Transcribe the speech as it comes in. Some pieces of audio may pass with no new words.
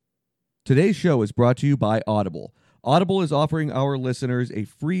Today's show is brought to you by Audible. Audible is offering our listeners a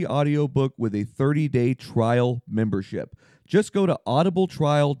free audiobook with a 30-day trial membership. Just go to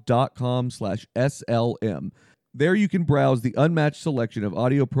audibletrial.com/SLM. There you can browse the unmatched selection of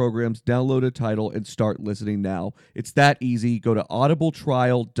audio programs, download a title, and start listening now. It's that easy. Go to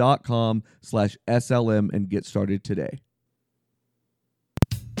audibletrial.com/SLM and get started today.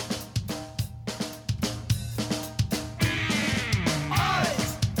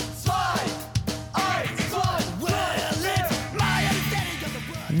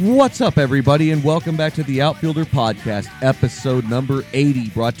 What's up, everybody, and welcome back to the Outfielder Podcast, episode number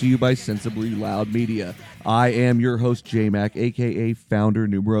 80, brought to you by Sensibly Loud Media. I am your host, J-Mac, a.k.a. Founder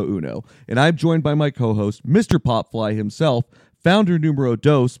Numero Uno, and I'm joined by my co-host, Mr. Popfly himself, Founder Numero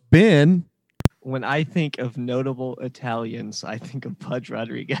Dos, Ben. When I think of notable Italians, I think of Pudge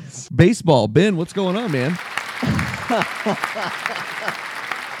Rodriguez. Baseball. Ben, what's going on, man?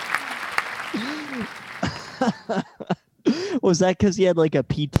 Was that because he had like a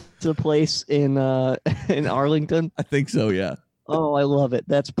pizza place in Arlington? I think so, yeah. Oh, I love it.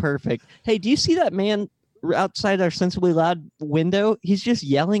 That's perfect. Hey, do you see that man outside our Sensibly Loud window? He's just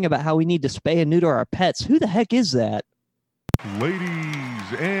yelling about how we need to spay and neuter our pets. Who the heck is that? Ladies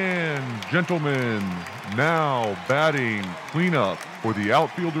and gentlemen, now batting cleanup for the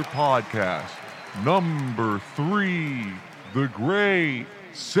Outfielder Podcast, number 3, the great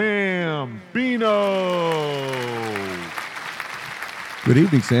Sam Bino. Good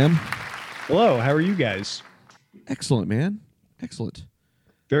evening, Sam. Hello, how are you guys? Excellent, man. Excellent.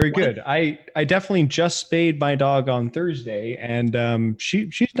 Very good. I definitely just spayed my dog on Thursday, and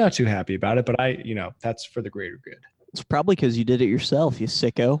she's not too happy about it, but that's for the greater good. It's probably because you did it yourself, you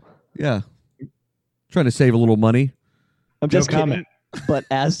sicko. Yeah. Trying to save a little money. I'm just No comment. But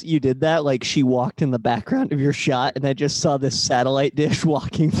as you did that, like she walked in the background of your shot, and I just saw this satellite dish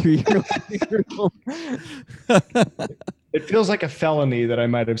walking through your room. It feels like a felony that I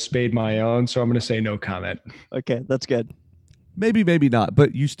might have spayed my own, so I'm going to say no comment. Okay, that's good. Maybe, maybe not,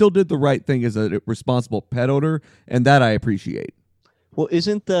 but you still did the right thing as a responsible pet owner, and that I appreciate. Well,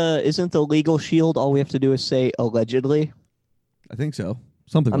 isn't the legal shield all we have to do is say allegedly? I think so.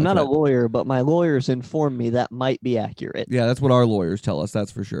 Something I'm like not that. a lawyer, but my lawyers informed me that might be accurate. Yeah, that's what our lawyers tell us,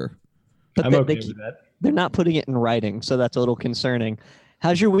 that's for sure. But I'm okay with that. They're not putting it in writing, so that's a little concerning.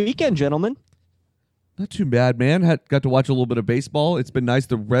 How's your weekend, gentlemen? Not too bad, man. Got to watch a little bit of baseball. It's been nice.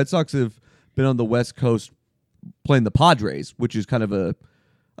 The Red Sox have been on the West Coast playing the Padres, which is kind of I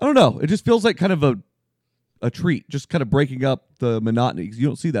don't know. It just feels like kind of a treat, just kind of breaking up the monotony. You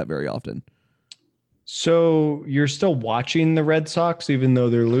don't see that very often. So you're still watching the Red Sox even though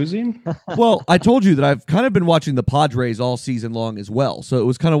they're losing? Well, I told you that I've kind of been watching the Padres all season long as well. So it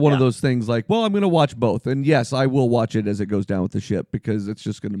was kind of one of those things like, well, I'm going to watch both. And yes, I will watch it as it goes down with the ship because it's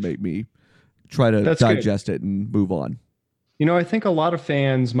just going to make me try to digest it and move on. You know, I think a lot of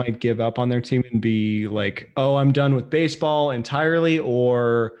fans might give up on their team and be like, oh, I'm done with baseball entirely.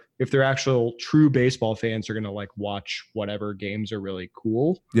 Or if they're actual true baseball fans, are going to like watch whatever games are really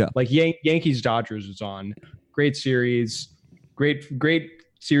cool. Yeah. Like Yankees Dodgers was on. Great series. Great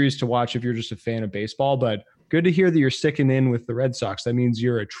series to watch if you're just a fan of baseball. But good to hear that you're sticking in with the Red Sox. That means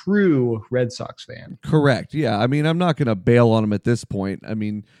you're a true Red Sox fan. Correct. Yeah. I mean, I'm not going to bail on them at this point. I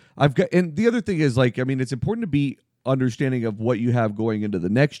mean, and the other thing is like, I mean, it's important to be understanding of what you have going into the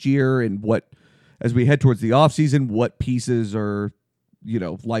next year and what, as we head towards the off season, what pieces are,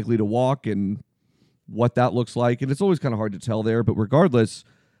 likely to walk and what that looks like. And it's always kind of hard to tell there, but regardless,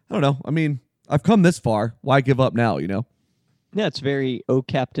 I don't know. I mean, I've come this far. Why give up now, Yeah, it's very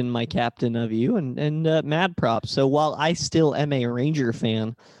captain, my captain of you and mad props. So while I still am a Ranger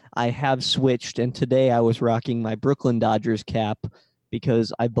fan, I have switched, and today I was rocking my Brooklyn Dodgers cap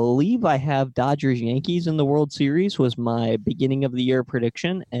because I believe I have Dodgers-Yankees in the World Series was my beginning of the year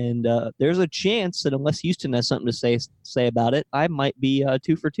prediction, and there's a chance that unless Houston has something to say about it, I might be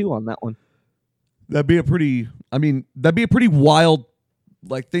 2 for 2 on that one. That'd be a pretty wild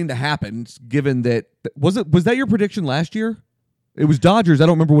thing to happen, given that was that your prediction last year? It was Dodgers. I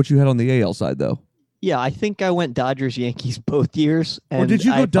don't remember what you had on the AL side though. Yeah, I think I went Dodgers-Yankees both years. And or did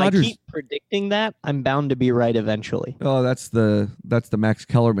you go Dodgers? If I keep predicting that, I'm bound to be right eventually. Oh, that's the Max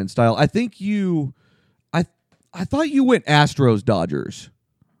Kellerman style. I think I thought you went Astros-Dodgers.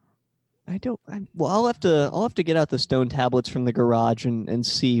 I'll have to get out the stone tablets from the garage and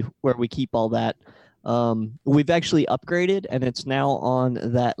see where we keep all that. We've actually upgraded, and it's now on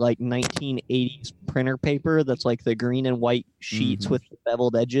that 1980s printer paper that's like the green and white sheets with the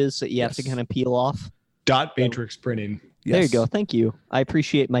beveled edges that you have to kind of peel off. Dot matrix printing. Yes. There you go. Thank you. I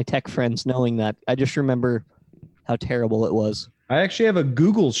appreciate my tech friends knowing that. I just remember how terrible it was. I actually have a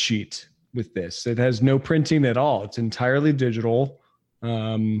Google sheet with this. It has no printing at all. It's entirely digital.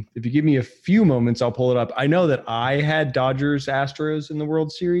 If you give me a few moments, I'll pull it up. I know that I had Dodgers Astros in the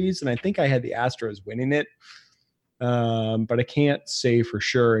World Series, and I think I had the Astros winning it. But I can't say for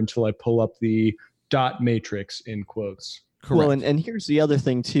sure until I pull up the dot matrix in quotes. Correct. Well, and here's the other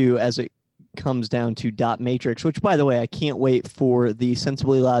thing too, as it comes down to dot matrix, which by the way, I can't wait for the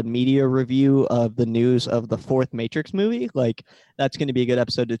Sensibly Loud media review of the news of the fourth Matrix movie. Like, that's going to be a good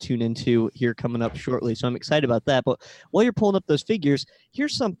episode to tune into here coming up shortly. So I'm excited about that. But while you're pulling up those figures,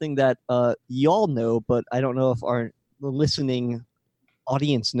 here's something that y'all know, but I don't know if our listening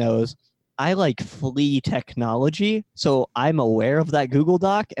audience knows. I like Flea technology, so I'm aware of that Google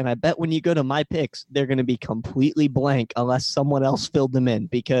Doc, and I bet when you go to my picks, they're going to be completely blank unless someone else filled them in,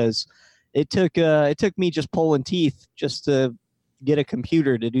 because it took me just pulling teeth just to get a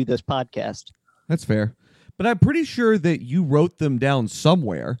computer to do this podcast. That's fair. But I'm pretty sure that you wrote them down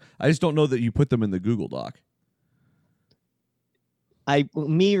somewhere. I just don't know that you put them in the Google Doc.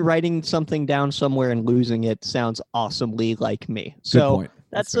 Me writing something down somewhere and losing it sounds awesomely like me. Good So point.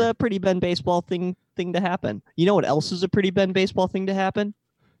 that's fair. a pretty Ben Baseball thing to happen. You know what else is a pretty Ben Baseball thing to happen?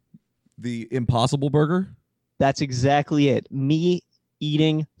 The Impossible Burger? That's exactly it. Me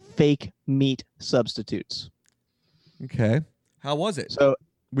eating fake meat substitutes. Okay. How was it? So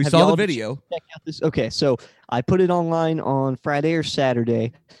We have saw the y'all video. check out this. Okay, so I put it online on Friday or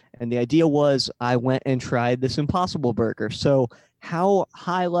Saturday, and the idea was I went and tried this Impossible Burger. So how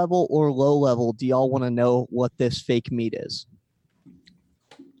high level or low level do y'all want to know what this fake meat is?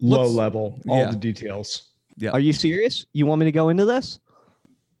 Low Let's- level, all yeah. the details. Yeah. Are you serious? You want me to go into this?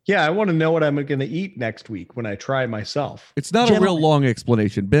 Yeah, I want to know what I'm going to eat next week when I try it myself. It's not a real Gentlemen. long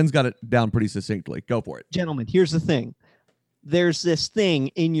explanation. Ben's got it down pretty succinctly. Go for it. Gentlemen, here's the thing. There's this thing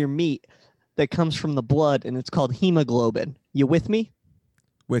in your meat that comes from the blood, and it's called hemoglobin. You with me?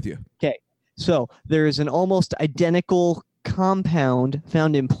 With you. So there is an almost identical compound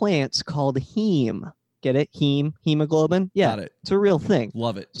found in plants called heme. Get it? Hemoglobin? Yeah, Got it. it's a real thing.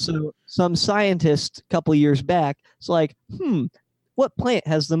 Love it. So some scientist a couple years back was like, what plant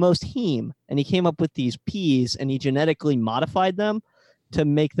has the most heme? And he came up with these peas, and he genetically modified them to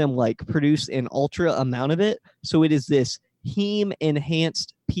make them like produce an ultra amount of it. So it is this heme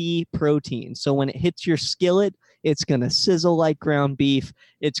enhanced pea protein. So when it hits your skillet, it's going to sizzle like ground beef.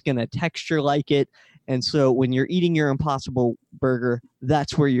 It's going to texture like it. And so when you're eating your Impossible Burger,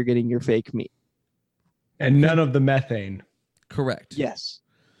 that's where you're getting your fake meat. And none of the methane. Correct. Yes.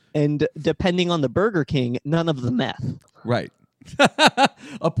 And depending on the Burger King, none of the meth. Right.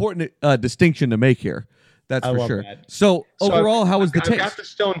 Important distinction to make here. That's I for love sure. that. So overall, how was the I've got taste? the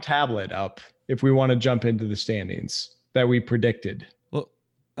stone tablet up if we want to jump into the standings that we predicted. Well,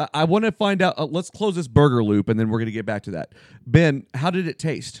 I want to find out. Let's close this burger loop, and then we're going to get back to that. Ben, how did it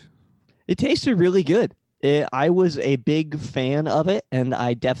taste? It tasted really good. I was a big fan of it, and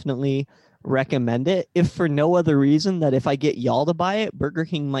I definitely recommend it. If for no other reason that if I get y'all to buy it, Burger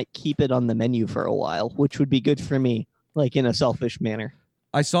King might keep it on the menu for a while, which would be good for me, like in a selfish manner.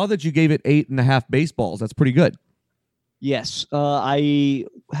 I saw that you gave it 8.5 baseballs. That's pretty good. Yes, I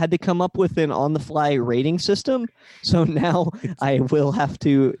had to come up with an on-the-fly rating system, so now I will have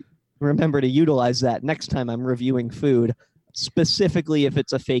to remember to utilize that next time I'm reviewing food, specifically if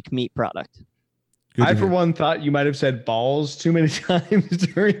it's a fake meat product. Good to I, for hear. one, thought you might have said balls too many times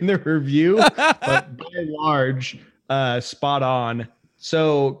during the review, but by and large, spot on.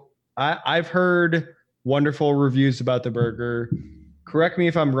 So I've heard wonderful reviews about the burger. Correct me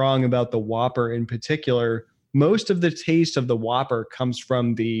if I'm wrong about the Whopper in particular. Most of the taste of the Whopper comes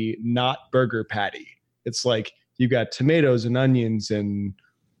from the not burger patty. It's like you got tomatoes and onions and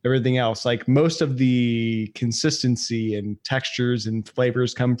everything else. Like most of the consistency and textures and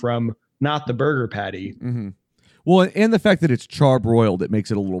flavors come from not the burger patty. Mm-hmm. Well, and the fact that it's charbroiled, it makes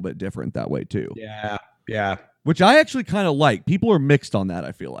it a little bit different that way too. Yeah. Which I actually kind of like. People are mixed on that,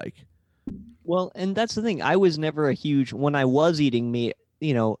 I feel like. Well, and that's the thing. I was never a huge, when I was eating meat,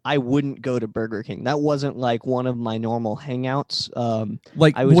 I wouldn't go to Burger King. That wasn't like one of my normal hangouts.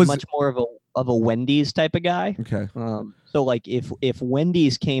 Like, I was much more of a Wendy's type of guy. Okay. So like if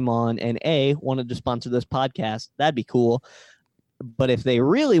Wendy's came on and wanted to sponsor this podcast, that'd be cool. But if they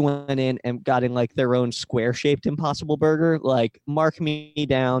really went in and got in like their own square shaped Impossible Burger, like mark me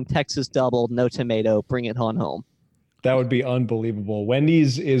down, Texas double, no tomato, bring it on home. That would be unbelievable.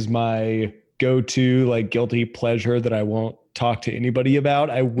 Wendy's is my go-to like guilty pleasure that I won't talk to anybody about.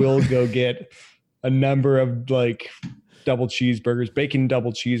 I will go get a number of like double cheeseburgers, bacon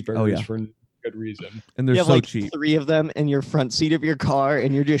double cheeseburgers for good reason. And they're You have so like cheap. 3 of them in your front seat of your car,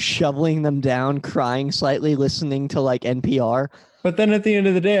 and you're just shoveling them down, crying slightly, listening to like NPR. But then at the end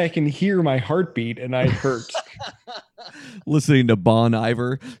of the day, I can hear my heartbeat and I hurt. Listening to Bon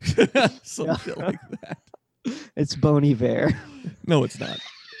Iver, some shit like that. It's Bon Iver. No, it's not.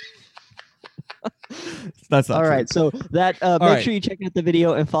 That's not All true. right, so that make right. sure you check out the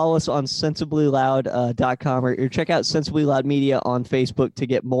video and follow us on sensiblyloud.com or check out Sensibly Loud Media on Facebook to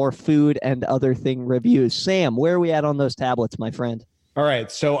get more food and other thing reviews. Sam, where are we at on those tablets, my friend? All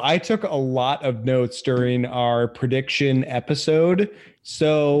right. So I took a lot of notes during our prediction episode.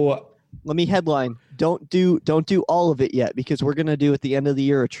 So Let me headline. Don't do all of it yet because we're gonna do at the end of the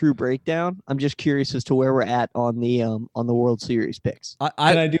year a true breakdown. I'm just curious as to where we're at on the World Series picks. can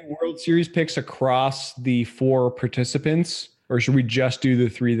I do World Series picks across the 4 participants, or should we just do the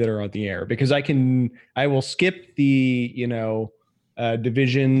 3 that are on the air? Because I will skip the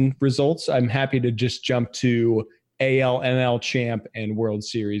division results. I'm happy to just jump to AL, NL champ, and World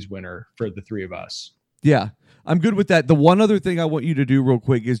Series winner for the 3 of us. Yeah, I'm good with that. The one other thing I want you to do real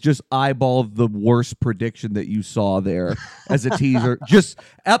quick is just eyeball the worst prediction that you saw there as a teaser, just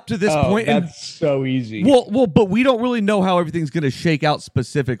up to this point. That's so easy. Well, but we don't really know how everything's going to shake out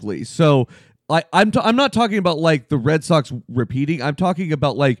specifically. So I'm not talking about like the Red Sox repeating. I'm talking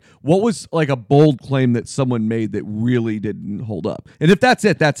about like what was like a bold claim that someone made that really didn't hold up. And if that's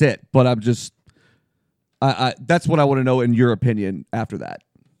it, that's it. But I'm just, that's what I want to know in your opinion after that.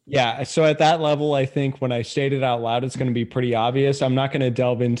 Yeah, so at that level, I think when I state it out loud, it's going to be pretty obvious. I'm not going to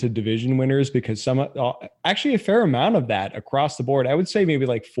delve into division winners because actually a fair amount of that across the board. I would say maybe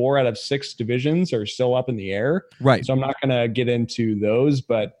like 4 out of 6 divisions are still up in the air. Right. So I'm not going to get into those,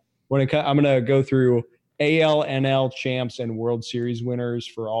 but I'm going to go through AL, NL champs and World Series winners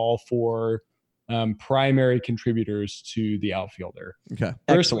for all 4 primary contributors to the outfielder. Okay.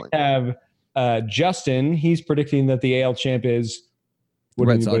 First, Excellent. we have Justin. He's predicting that the AL champ is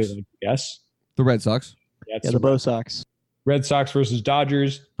Red Sox. Yes. The Red Sox. Yeah, the Bo Sox. Red Sox versus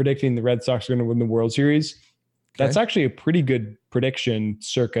Dodgers, predicting the Red Sox are going to win the World Series. That's actually a pretty good prediction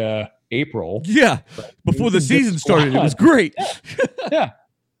circa April. Yeah. Before the season started, it was great. Yeah.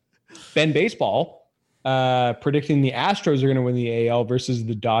 Ben Baseball, predicting the Astros are going to win the AL versus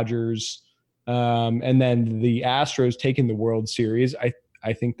the Dodgers. And then the Astros taking the World Series.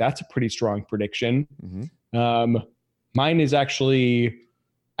 I think that's a pretty strong prediction. Mm-hmm. Mine is actually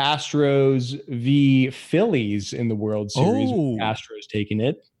Astros v Phillies in the World Series. Oh. Astros taking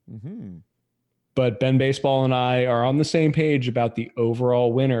it. Mm-hmm. But Ben Baseball and I are on the same page about the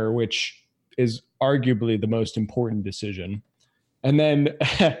overall winner, which is arguably the most important decision. And then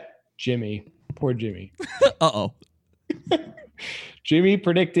Jimmy, poor Jimmy. Uh-oh. Jimmy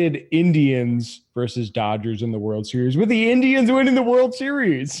predicted Indians versus Dodgers in the World Series, with the Indians winning the World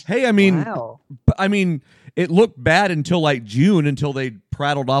Series. Hey, I mean, Wow. it looked bad until like June, until they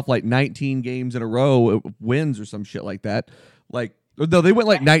prattled off like 19 games in a row wins or some shit like that. Like, no, they went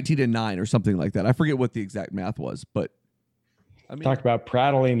like 19-9 or something like that. I forget what the exact math was, but I mean, Talk about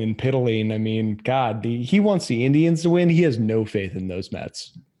prattling and piddling. I mean, God, he wants the Indians to win. He has no faith in those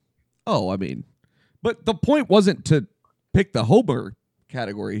Mets. but the point wasn't to pick the Homer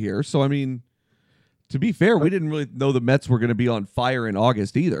category here. So, I mean, to be fair, we didn't really know the Mets were going to be on fire in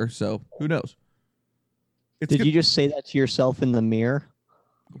August either. So who knows? Did you just say that to yourself in the mirror?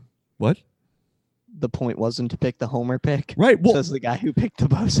 What? The point wasn't to pick the Homer pick. Right. Well, Says the guy who picked the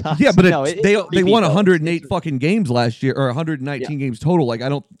Bo Sox. yeah, but No, they repeat won though. 108 fucking games last year, or 119 games total. Like I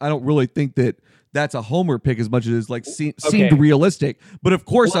don't really think that that's a Homer pick as much as it's like seemed realistic. But of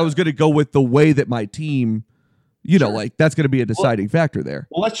course, I was going to go with the way that my team, like that's going to be a deciding factor there.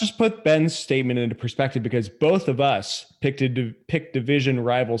 Well, let's just put Ben's statement into perspective, because both of us picked division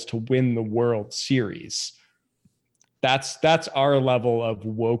rivals to win the World Series. That's our level of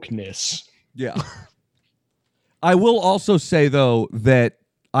wokeness. Yeah. I will also say though that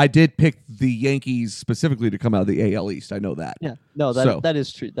I did pick the Yankees specifically to come out of the AL East. I know that. Yeah, no, that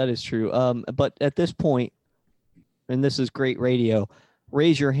is true. That is true. But at this point, and this is great radio,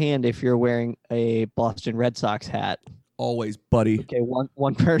 raise your hand if you're wearing a Boston Red Sox hat. Always, buddy. Okay,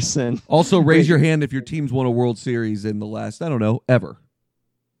 one person. Also, raise your hand if your team's won a World Series in the last, I don't know, ever.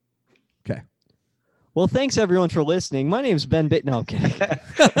 Okay. Well, thanks everyone for listening. My name's Ben Bitt. No, I'm kidding.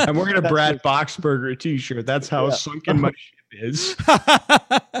 I'm wearing a Brad Boxberger t-shirt. That's how sunken my ship is.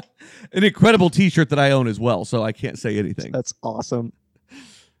 An incredible T-shirt that I own as well, so I can't say anything. That's awesome.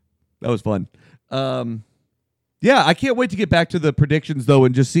 That was fun. Yeah, I can't wait to get back to the predictions, though,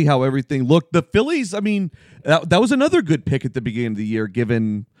 and just see how everything looked. The Phillies, I mean, that was another good pick at the beginning of the year,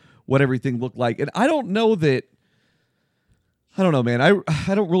 given what everything looked like. And I don't know, man.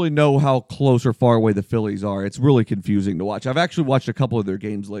 I don't really know how close or far away the Phillies are. It's really confusing to watch. I've actually watched a couple of their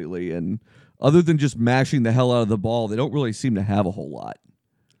games lately, and other than just mashing the hell out of the ball, they don't really seem to have a whole lot.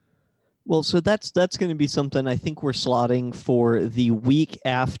 Well, so that's going to be something I think we're slotting for the week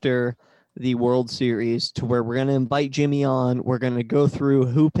after the World Series, to where we're going to invite Jimmy on. We're going to go through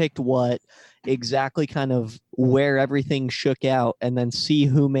who picked what, exactly kind of where everything shook out, and then see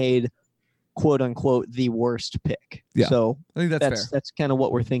who made quote unquote the worst pick. Yeah, so I think that's fair. That's kind of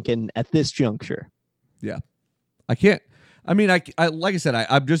what we're thinking at this juncture. Yeah, I like I said,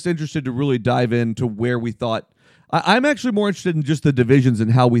 I'm just interested to really dive into where we thought. I'm actually more interested in just the divisions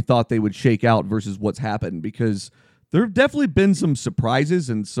and how we thought they would shake out versus what's happened, because there have definitely been some surprises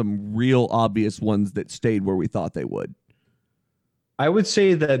and some real obvious ones that stayed where we thought they would. I would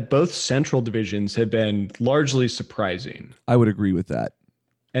say that both central divisions have been largely surprising. I would agree with that.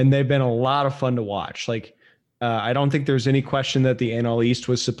 And they've been a lot of fun to watch. I don't think there's any question that the NL East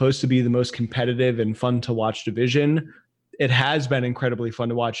was supposed to be the most competitive and fun to watch division. It has been incredibly fun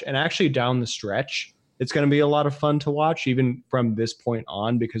to watch. And actually down the stretch, it's going to be a lot of fun to watch, even from this point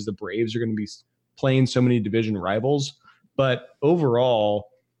on, because the Braves are going to be playing so many division rivals. But overall,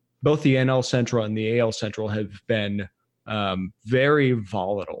 both the NL Central and the AL Central have been very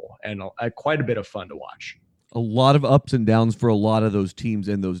volatile and quite a bit of fun to watch. A lot of ups and downs for a lot of those teams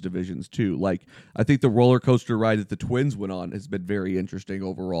in those divisions too. Like, I think the roller coaster ride that the Twins went on has been very interesting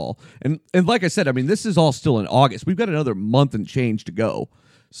overall. And like I said, I mean, this is all still in August. We've got another month and change to go.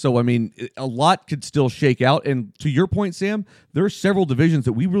 So, I mean, a lot could still shake out. And to your point, Sam, there are several divisions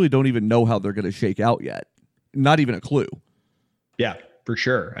that we really don't even know how they're going to shake out yet. Not even a clue. Yeah, for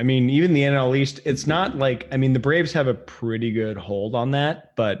sure. I mean, even the NL East, it's not like, I mean, the Braves have a pretty good hold on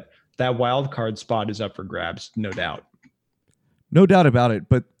that, but that wild card spot is up for grabs, no doubt. No doubt about it.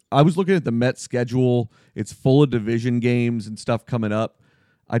 But I was looking at the Mets schedule. It's full of division games and stuff coming up.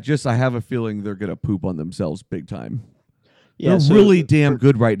 I have a feeling they're going to poop on themselves big time. Yeah, they're really damn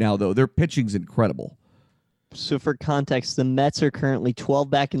good right now, though. Their pitching's incredible. So for context, the Mets are currently 12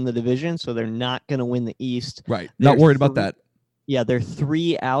 back in the division, so they're not going to win the East. Right. Not worried about that. Yeah, they're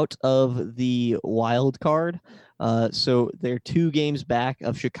 3 out of the wild card. So they're 2 games back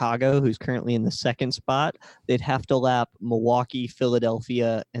of Chicago, who's currently in the 2nd spot. They'd have to lap Milwaukee,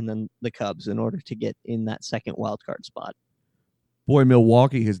 Philadelphia, and then the Cubs in order to get in that 2nd wild card spot. Boy,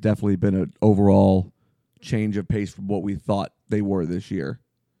 Milwaukee has definitely been an overall change of pace from what we thought they were this year.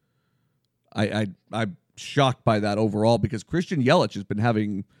 I'm shocked by that overall, because Christian Yelich has been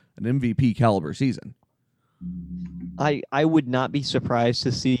having an MVP caliber season. I would not be surprised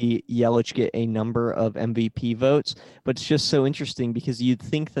to see Yelich get a number of MVP votes, but it's just so interesting because you'd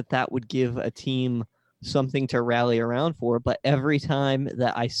think that would give a team something to rally around for, but every time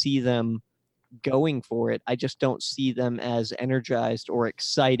that I see them going for it, I just don't see them as energized or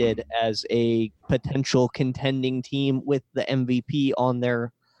excited as a potential contending team with the MVP on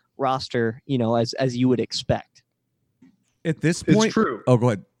their roster, as you would expect. At this point, it's true. Oh, go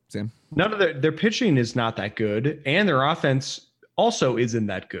ahead, Sam. None of their pitching is not that good, and their offense also isn't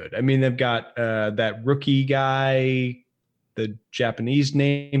that good. I mean, they've got that rookie guy, the Japanese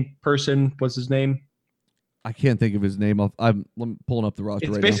name person. What's his name? I can't think of his name. I'm pulling up the roster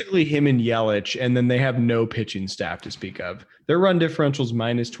right now. It's basically him and Yelich, and then they have no pitching staff to speak of. Their run differential is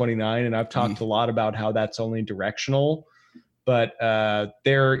 -29, and I've talked a lot about how that's only directional. But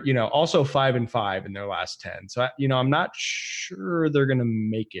they're, also 5-5 in their last 10. So, I'm not sure they're going to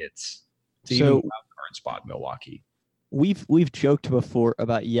make it to even wild card spot Milwaukee. We've joked before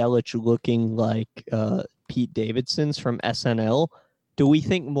about Yelich looking like Pete Davidson's from SNL. Do we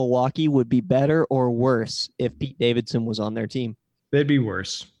think Milwaukee would be better or worse if Pete Davidson was on their team? They'd be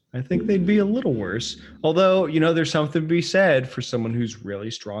worse. I think they'd be a little worse. Although, there's something to be said for someone who's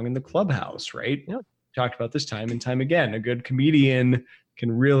really strong in the clubhouse, right? Yeah. Talked about this time and time again. A good comedian can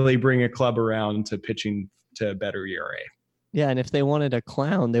really bring a club around to pitching to better ERA. Yeah, and if they wanted a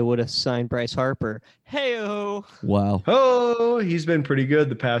clown, they would have signed Bryce Harper. Hey-o! Wow. Oh, he's been pretty good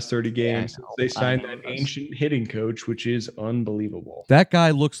the past 30 games. Yeah, they signed that ancient hitting coach, which is unbelievable. That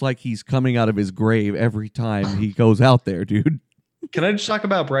guy looks like he's coming out of his grave every time he goes out there, dude. Can I just talk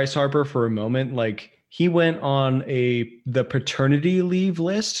about Bryce Harper for a moment? Like, he went on the paternity leave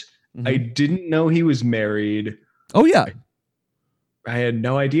list. Mm-hmm. I didn't know he was married. Oh, yeah. I had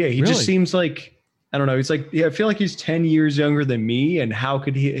no idea. He just seems like, I don't know. He's like, I feel like he's 10 years younger than me. And how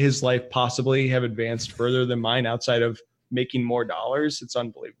could his life possibly have advanced further than mine outside of making more dollars? It's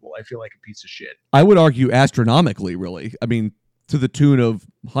unbelievable. I feel like a piece of shit. I would argue astronomically, really. I mean, to the tune of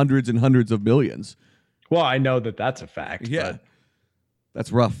hundreds and hundreds of millions. Well, I know that's a fact. Yeah.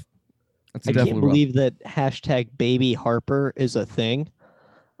 That's rough. That's I can't believe that #baby Harper is a thing.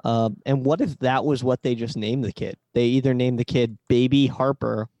 And what if that was what they just named the kid? They either named the kid Baby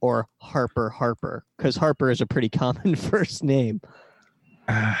Harper or Harper, because Harper is a pretty common first name.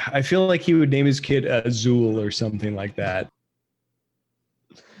 I feel like he would name his kid Azul or something like that.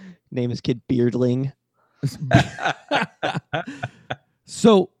 Name his kid Beardling.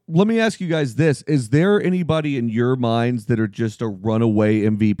 So let me ask you guys this. Is there anybody in your minds that are just a runaway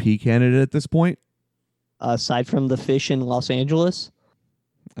MVP candidate at this point? Aside from the fish in Los Angeles?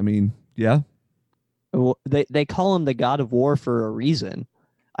 I mean, yeah. They call him the God of War for a reason.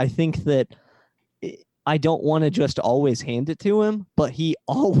 I think that I don't want to just always hand it to him, but he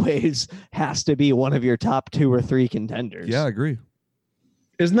always has to be one of your top 2 or 3 contenders. Yeah, I agree.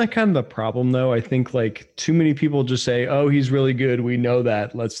 Isn't that kind of the problem, though? I think like too many people just say, "Oh, he's really good. We know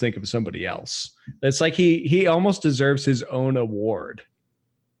that. Let's think of somebody else." It's like he almost deserves his own award.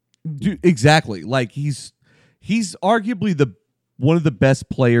 Dude, exactly. Like he's arguably one of the best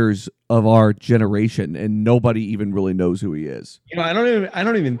players of our generation, and nobody even really knows who he is. You know, I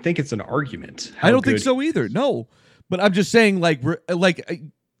don't even think it's an argument. I don't think so either. No, but I'm just saying, like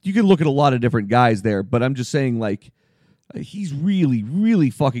you can look at a lot of different guys there, but I'm just saying, like, he's really, really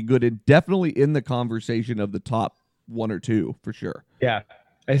fucking good and definitely in the conversation of the top 1 or 2 for sure. Yeah,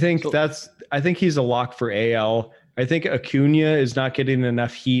 I think he's a lock for AL. I think Acuna is not getting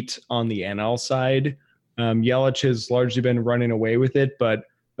enough heat on the NL side. Yelich has largely been running away with it, but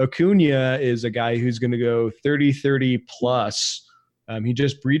Acuna is a guy who's going to go 30-30 plus. He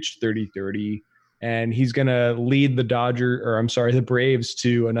just breached 30-30, and he's going to lead the Braves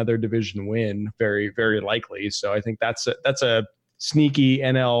to another division win, very, very likely. So I think that's a sneaky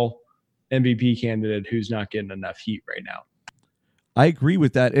NL MVP candidate who's not getting enough heat right now. I agree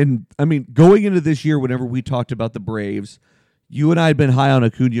with that. And I mean, going into this year, whenever we talked about the Braves, you and I had been high on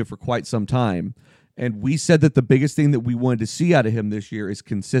Acuna for quite some time. And we said that the biggest thing that we wanted to see out of him this year is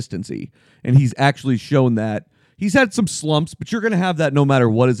consistency. And he's actually shown that. He's had some slumps, but you're going to have that no matter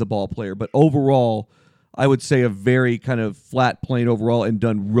what as a ball player. But overall, I would say a very kind of flat plane overall and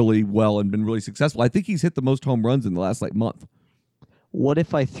done really well and been really successful. I think he's hit the most home runs in the last month. What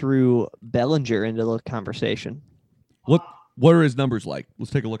if I threw Bellinger into the conversation? What are his numbers like?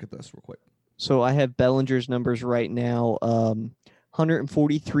 Let's take a look at this real quick. So I have Bellinger's numbers right now.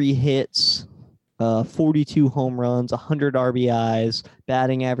 143 hits, 42 home runs, 100 RBIs,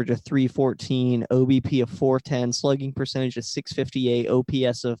 batting average of 314, OBP of 410, slugging percentage of 658,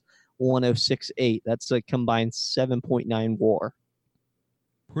 OPS of 1068. That's a combined 7.9 WAR.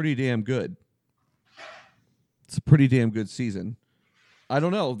 Pretty damn good. It's a pretty damn good season. I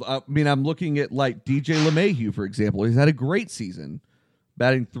don't know. I mean, I'm looking at like DJ LeMahieu, for example. He's had a great season,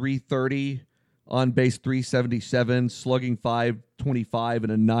 batting 330, on base 377, slugging 525,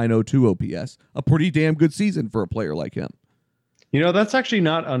 and a 902 OPS. A pretty damn good season for a player like him. You know, that's actually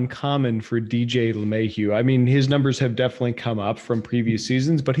not uncommon for DJ LeMahieu. I mean, his numbers have definitely come up from previous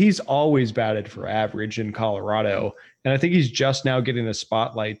seasons, but he's always batted for average in Colorado. And I think he's just now getting the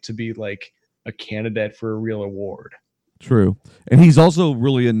spotlight to be like a candidate for a real award. True. And he's also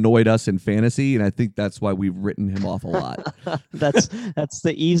really annoyed us in fantasy, and I think that's why we've written him off a lot. That's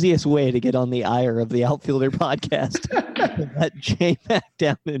the easiest way to get on the ire of the Outfielder podcast. Let J-Mac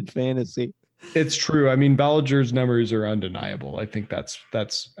down in fantasy. It's true. I mean, Bellinger's numbers are undeniable. I think that's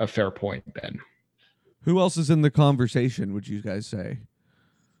a fair point, Ben. Who else is in the conversation, would you guys say?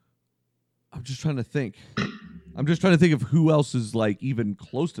 I'm just trying to think. Of who else is like even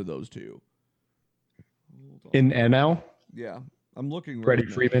close to those two. In NL? Yeah, I'm looking. Freddie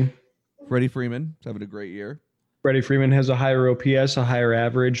Freeman. Freddie Freeman is having a great year. Freddie Freeman has a higher OPS, a higher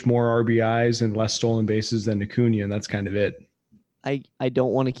average, more RBIs, and less stolen bases than Acuna, and that's kind of it. I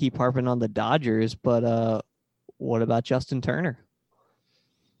don't want to keep harping on the Dodgers, but what about Justin Turner?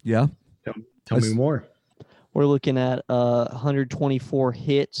 Yeah. Tell me more. We're looking at 124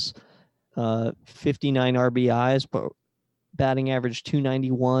 hits, 59 RBIs, but batting average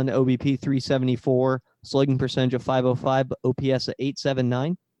 291, OBP 374, slugging percentage of 505, but OPS of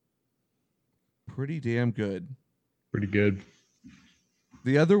 879. Pretty damn good. Pretty good.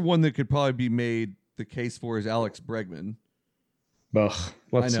 The other one that could probably be made the case for is Alex Bregman. Ugh,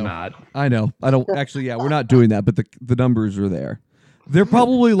 let's not. I know. I don't actually. Yeah, we're not doing that, but the numbers are there. They're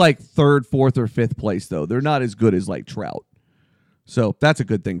probably like third, fourth, or fifth place though. They're not as good as like Trout. So that's a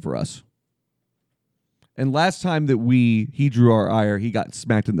good thing for us. And last time that he drew our ire, he got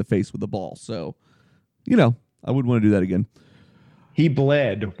smacked in the face with a ball. So, you know, I wouldn't want to do that again. He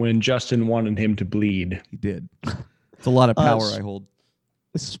bled when Justin wanted him to bleed. He did. It's a lot of power I hold.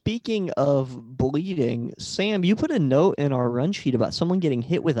 Speaking of bleeding, Sam, you put a note in our run sheet about someone getting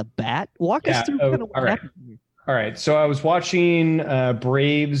hit with a bat. Walk us through kind of what happened. All right. So I was watching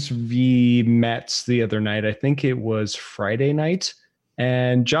Braves v Mets the other night. I think it was Friday night.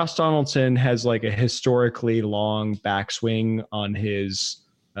 And Josh Donaldson has like a historically long backswing on his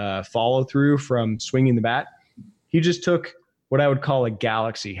follow through from swinging the bat. He just took what I would call a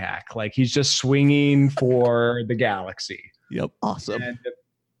galaxy hack. Like he's just swinging for the galaxy. Yep. Awesome. And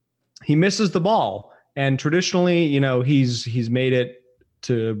he misses the ball. And traditionally, he's made it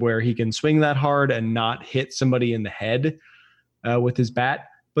to where he can swing that hard and not hit somebody in the head with his bat.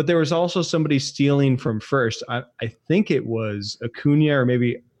 But there was also somebody stealing from first. I think it was Acuna or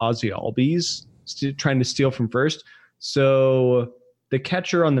maybe Ozzy Albies trying to steal from first. So the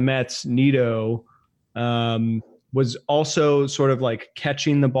catcher on the Mets, Nito, was also sort of like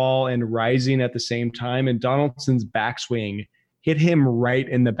catching the ball and rising at the same time. And Donaldson's backswing hit him right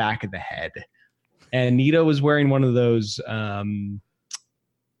in the back of the head. And Nito was wearing one of those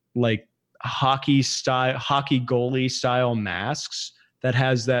like hockey goalie style masks that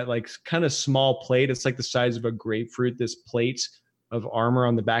has that like kind of small plate. It's like the size of a grapefruit, this plate of armor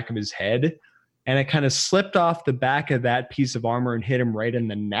on the back of his head. And it kind of slipped off the back of that piece of armor and hit him right in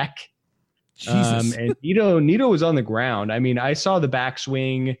the neck. Jesus. And Nito was on the ground. I mean, I saw the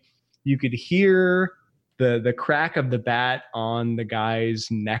backswing. You could hear the crack of the bat on the guy's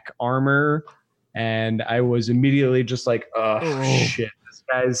neck armor. And I was immediately just like, oh. Shit.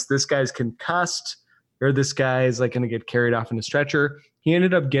 This guy's concussed, or this guy's like going to get carried off in a stretcher. He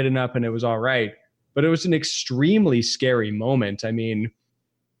ended up getting up and it was all right, but it was an extremely scary moment. I mean,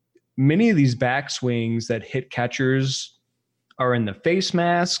 many of these backswings that hit catchers are in the face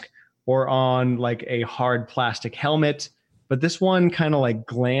mask or on like a hard plastic helmet, but this one kind of like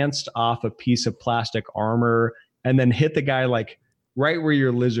glanced off a piece of plastic armor and then hit the guy like right where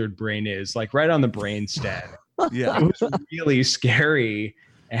your lizard brain is, like right on the brain stem. Yeah. It was really scary.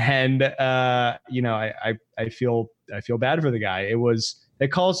 And, I feel bad for the guy.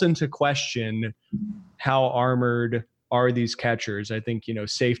 It calls into question how armored are these catchers. I think,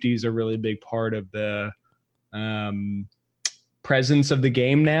 safety is a really big part of the presence of the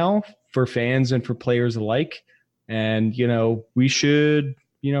game now for fans and for players alike. And, we should,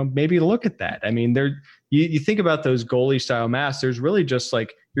 maybe look at that. I mean, you think about those goalie style masks, there's really just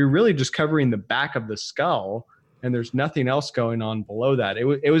like, you're really just covering the back of the skull and there's nothing else going on below that.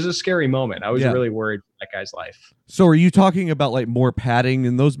 It was a scary moment. I was really worried for that guy's life. So are you talking about like more padding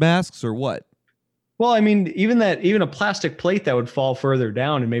in those masks or what? Well, I mean, even a plastic plate that would fall further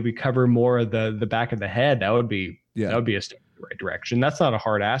down and maybe cover more of the back of the head, that would be a step in the right direction. That's not a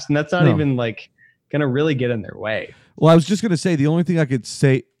hard ass. And that's not even like going to really get in their way. Well, I was just going to say, the only thing I could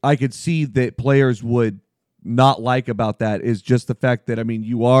see that players would not like about that is just the fact that, I mean,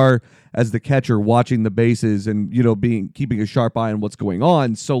 you are, as the catcher, watching the bases and, keeping a sharp eye on what's going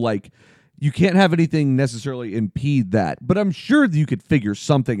on. So like you can't have anything necessarily impede that, but I'm sure that you could figure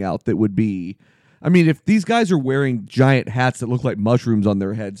something out that would be, I mean, if these guys are wearing giant hats that look like mushrooms on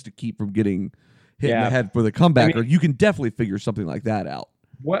their heads to keep from getting hit in the head for the comebacker, you can definitely figure something like that out.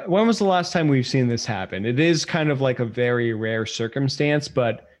 When was the last time we've seen this happen? It is kind of like a very rare circumstance,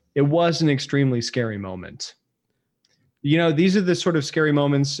 but it was an extremely scary moment. These are the sort of scary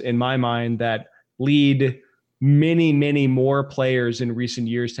moments in my mind that lead many, many more players in recent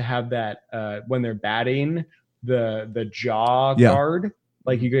years to have that when they're batting, the jaw guard.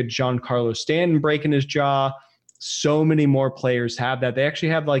 Like you get Giancarlo Stanton breaking his jaw. So many more players have that. They actually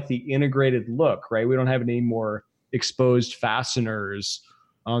have like the integrated look, right? We don't have any more exposed fasteners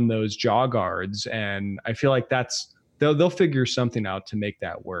on those jaw guards. And I feel like they'll figure something out to make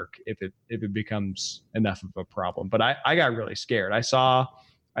that work if it becomes enough of a problem. But I got really scared. I saw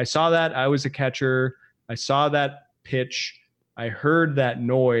that. I was a catcher. I saw that pitch. I heard that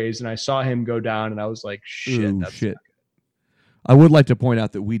noise and I saw him go down and I was like, shit, that's shit. I would like to point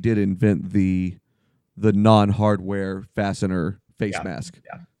out that we did invent the non-hardware fastener face mask.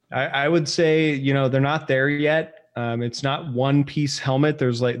 Yeah. I would say, they're not there yet. It's not one piece helmet.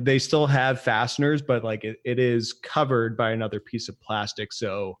 There's like, they still have fasteners, but like it is covered by another piece of plastic.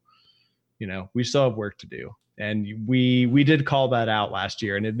 So, we still have work to do. And we did call that out last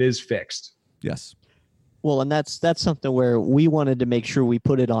year and it is fixed. Yes. Well, and that's something where we wanted to make sure we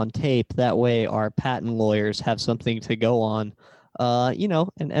put it on tape. That way our patent lawyers have something to go on. And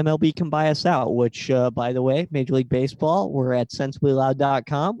MLB can buy us out, which, by the way, Major League Baseball, we're at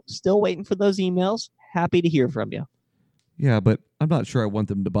sensiblyloud.com. Still waiting for those emails. Happy to hear from you. Yeah, but I'm not sure I want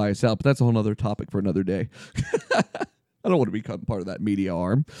them to buy us out, but that's a whole other topic for another day. I don't want to become part of that media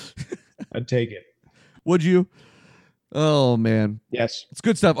arm. I'd take it. Would you? Oh, man. Yes. It's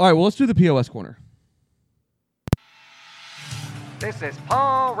good stuff. All right, well, let's do the POS corner. This is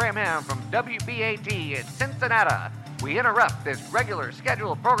Paul Ramham from WBAT in Cincinnati. We interrupt this regular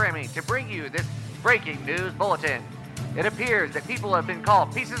scheduled programming to bring you this breaking news bulletin. It appears that people have been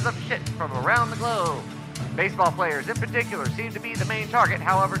called pieces of shit from around the globe. Baseball players in particular seem to be the main target.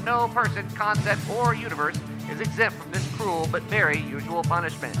 However, no person, concept, or universe is exempt from this cruel but very usual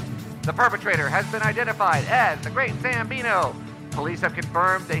punishment. The perpetrator has been identified as the Great Sam Bino. Police have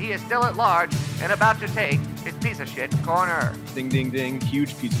confirmed that he is still at large and about to take his piece of shit corner. Ding, ding, ding.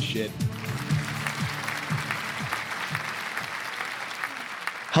 Huge piece of shit.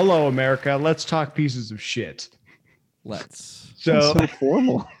 Hello, America. Let's talk pieces of shit. Let's. So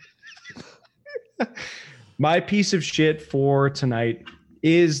formal. My piece of shit for tonight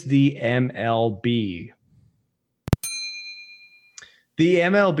is the MLB. The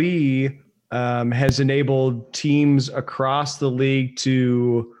MLB has enabled teams across the league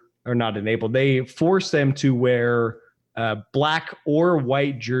they force them to wear black or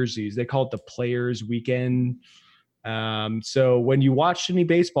white jerseys. They call it the Players Weekend. So when you watched any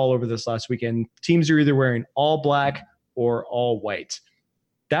baseball over this last weekend, teams are either wearing all black or all white.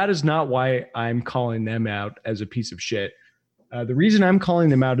 That is not why I'm calling them out as a piece of shit. The reason I'm calling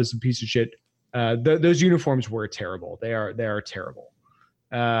them out as a piece of shit, those uniforms were terrible. They are terrible.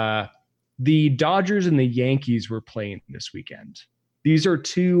 The Dodgers and the Yankees were playing this weekend. These are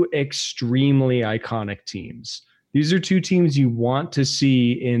two extremely iconic teams. These are two teams you want to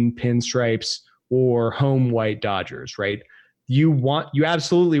see in pinstripes or home white Dodgers, right? You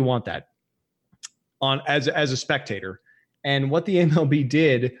absolutely want that as a spectator. And what the MLB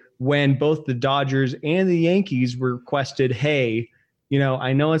did when both the Dodgers and the Yankees requested, hey,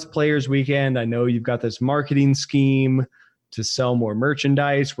 I know it's Players Weekend. I know you've got this marketing scheme to sell more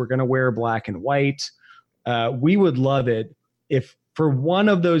merchandise. We're going to wear black and white. We would love it if for one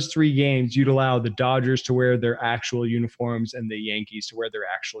of those three games, you'd allow the Dodgers to wear their actual uniforms and the Yankees to wear their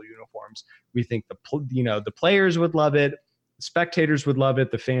actual uniforms. We think the players would love it. The spectators would love it.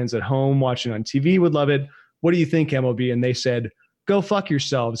 The fans at home watching on TV would love it. What do you think, MLB? And they said, go fuck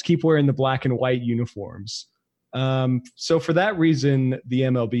yourselves. Keep wearing the black and white uniforms. So for that reason, the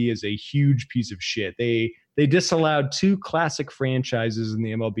MLB is a huge piece of shit. They disallowed two classic franchises in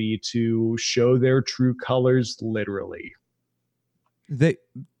the MLB to show their true colors, literally.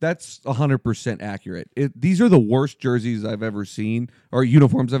 That's 100% accurate. These are the worst jerseys I've ever seen, or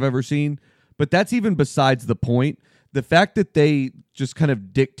uniforms I've ever seen. But that's even besides the point. The fact that they just kind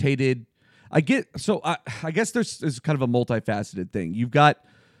of dictated. I guess there's kind of a multifaceted thing. You've got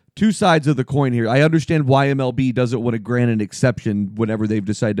two sides of the coin here. I understand why MLB doesn't want to grant an exception whenever they've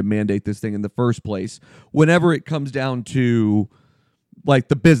decided to mandate this thing in the first place. Whenever it comes down to like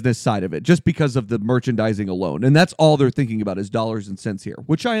the business side of it, just because of the merchandising alone. And that's all they're thinking about is dollars and cents here,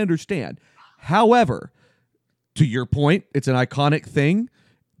 which I understand. However, to your point, it's an iconic thing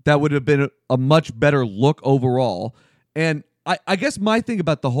that would have been a much better look overall. And I guess my thing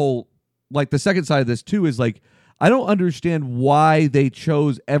about the whole, like the second side of this too, is like, I don't understand why they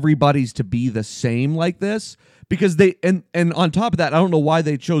chose everybody's to be the same like this, because and on top of that, I don't know why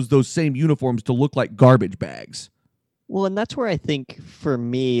they chose those same uniforms to look like garbage bags. Well, and that's where I think for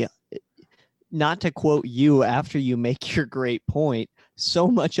me, not to quote you after you make your great point, so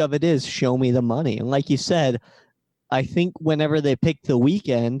much of it is show me the money. And like you said, I think whenever they picked the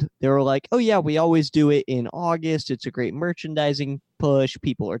weekend, they were like, oh yeah, we always do it in August. It's a great merchandising push.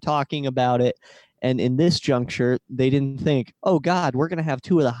 People are talking about it. And in this juncture, they didn't think, oh God, we're going to have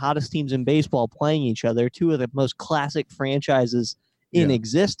two of the hottest teams in baseball playing each other, two of the most classic franchises in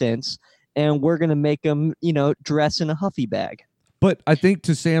existence. And we're going to make them, dress in a Huffy bag. But I think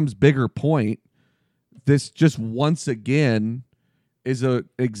to Sam's bigger point, this just once again is an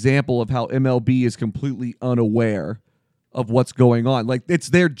example of how MLB is completely unaware of what's going on. Like, it's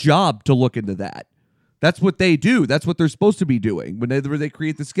their job to look into that. That's what they do. That's what they're supposed to be doing whenever they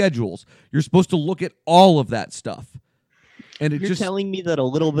create the schedules. You're supposed to look at all of that stuff. And You're telling me that a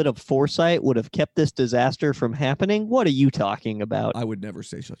little bit of foresight would have kept this disaster from happening? What are you talking about? I would never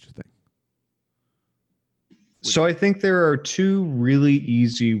say such a thing. So I think there are two really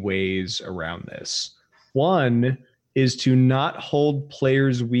easy ways around this. One is to not hold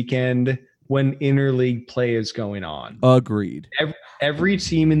Players Weekend when interleague play is going on. Agreed. Every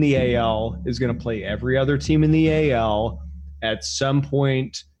team in the AL is going to play every other team in the AL at some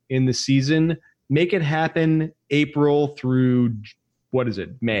point in the season. Make it happen April through,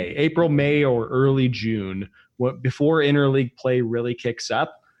 May? April, May, or early June, before interleague play really kicks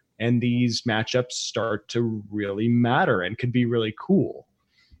up. And these matchups start to really matter and could be really cool.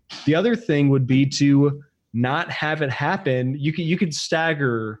 The other thing would be to not have it happen. You could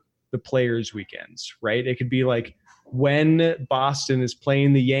stagger the Players Weekends, right? It could be like when Boston is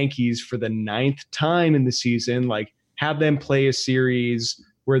playing the Yankees for the 9th time in the season, like have them play a series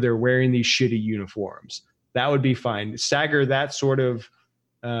where they're wearing these shitty uniforms. That would be fine. Stagger that sort of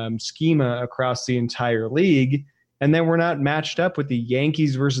schema across the entire league. And then we're not matched up with the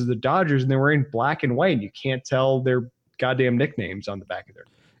Yankees versus the Dodgers, and they're wearing black and white. And you can't tell their goddamn nicknames on the back of their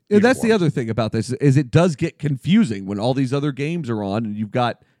And that's the other thing about this is it does get confusing when all these other games are on and you've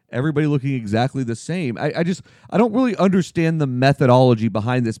got everybody looking exactly the same. I don't really understand the methodology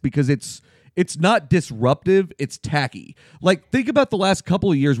behind this because it's not disruptive, it's tacky. Like, think about the last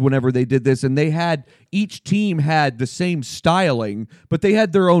couple of years whenever they did this and each team had the same styling, but they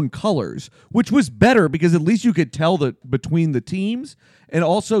had their own colors, which was better because at least you could tell between the teams, and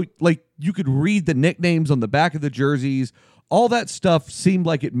also like you could read the nicknames on the back of the jerseys. All that stuff seemed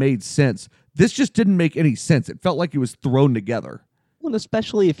like it made sense. This just didn't make any sense. It felt like it was thrown together. Well,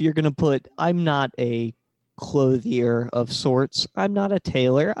 especially if you're going to I'm not a clothier of sorts. I'm not a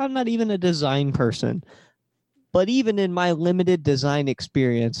tailor. I'm not even a design person. But even in my limited design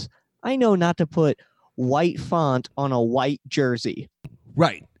experience, I know not to put white font on a white jersey.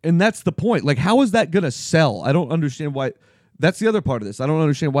 Right. And that's the point. Like, how is that going to sell? I don't understand why. That's the other part of this. I don't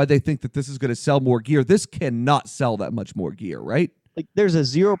understand why they think that this is going to sell more gear. This cannot sell that much more gear, right? Like, there's a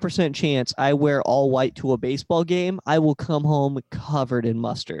 0% chance I wear all white to a baseball game. I will come home covered in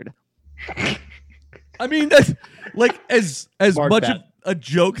mustard. I mean, that's like as Mark much that. of a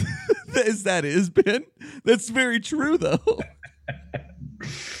joke as that is, Ben. That's very true, though.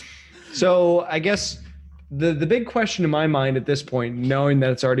 So I guess the big question in my mind at this point, knowing that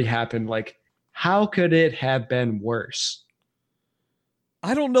it's already happened, like, how could it have been worse?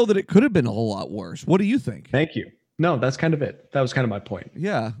 I don't know that it could have been a whole lot worse. What do you think? Thank you. No, that's kind of it. That was kind of my point.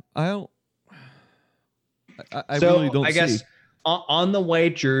 Yeah, I don't. I So really don't. I guess see. on the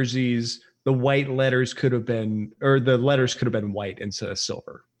white jerseys, the white letters could have been, or the letters could have been white instead of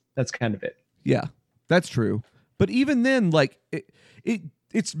silver. That's kind of it. Yeah, that's true. But even then, like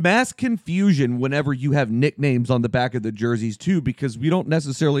it's mass confusion whenever you have nicknames on the back of the jerseys too, because we don't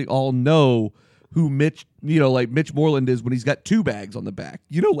necessarily all know who Mitch Moreland is when he's got 2 bags on the back.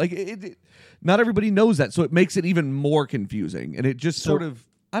 Not everybody knows that, so it makes it even more confusing. And it just sort of,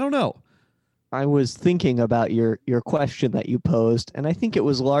 I don't know. I was thinking about your question that you posed, and I think it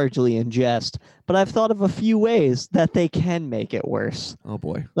was largely in jest, but I've thought of a few ways that they can make it worse. Oh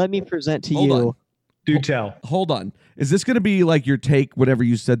boy. Let me present to Hold you. on. Do tell. Hold on. Is this going to be like your take whenever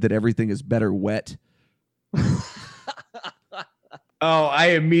you said that everything is better wet? Oh, I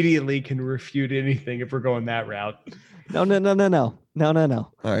immediately can refute anything if we're going that route. No.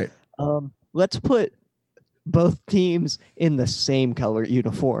 All right. Let's put both teams in the same color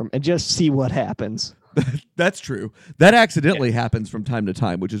uniform and just see what happens. That's true. That accidentally happens from time to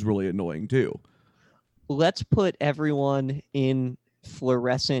time, which is really annoying too. Let's put everyone in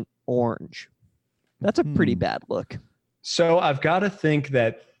fluorescent orange. That's a pretty bad look. So I've got to think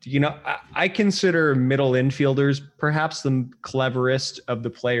that, I consider middle infielders perhaps the cleverest of the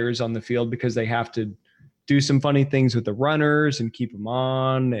players on the field because they have to do some funny things with the runners and keep them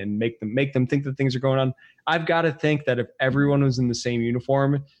on and make them think that things are going on. I've got to think that if everyone was in the same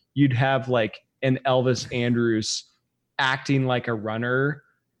uniform, you'd have like an Elvis Andrus acting like a runner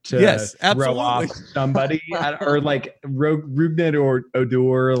to Yes, throw absolutely. off somebody, or like Rugnet or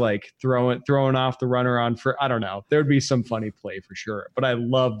Odor like throwing off the runner on for, I don't know. There'd be some funny play for sure. But I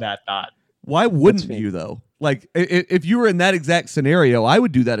love that dot. Why wouldn't That's you though? Like if you were in that exact scenario, I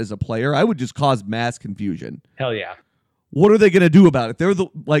would do that as a player. I would just cause mass confusion. Hell yeah. What are they going to do about it? They're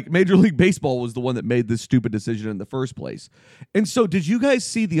Major League Baseball was the one that made this stupid decision in the first place. And so did you guys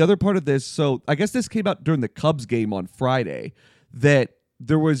see the other part of this? So I guess this came out during the Cubs game on Friday, that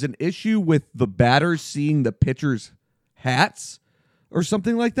there was an issue with the batters seeing the pitchers' hats or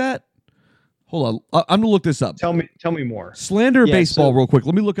something like that. Hold on. I'm going to look this up. Tell me more. Slander Yeah, baseball so- real quick.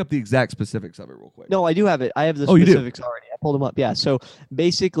 Let me look up the exact specifics of it real quick. No, I do have it. I have the Oh, you do? specifics already. I pulled them up. Yeah. So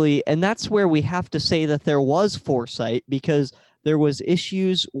basically, and that's where we have to say that there was foresight, because there was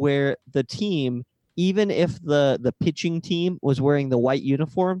issues where the team, even if the pitching team was wearing the white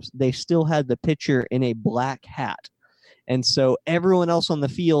uniforms, they still had the pitcher in a black hat. And so everyone else on the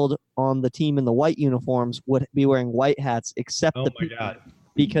field on the team in the white uniforms would be wearing white hats except Oh the my pitcher, God.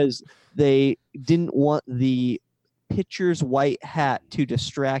 because they didn't want the pitcher's white hat to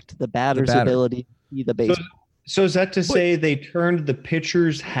distract the batter's batter. ability to see the baseball. So is that to say they turned the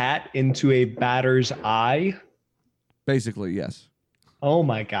pitcher's hat into a batter's eye? Basically, yes. Oh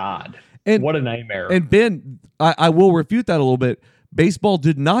my God. And What a nightmare. And Ben, I will refute that a little bit. Baseball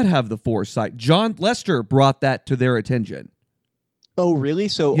did not have the foresight. John Lester brought that to their attention. Oh, really?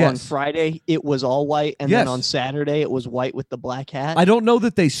 So on Yes. Friday it was all white, and then Yes. on Saturday it was white with the black hat. I don't know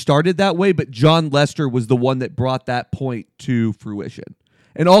that they started that way, but John Lester was the one that brought that point to fruition.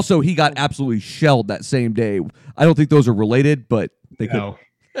 And also, he got absolutely shelled that same day. I don't think those are related, but they could. No.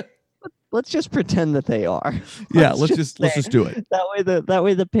 Let's just pretend that they are. Yeah, let's just say- do it. That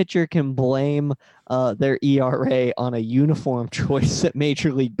way the pitcher can blame their ERA on a uniform choice that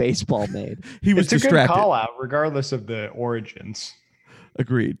Major League Baseball made. He was It's a good distracted. call out, regardless of the origins.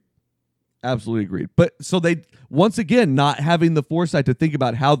 Agreed. Absolutely agreed. But so they, once again, not having the foresight to think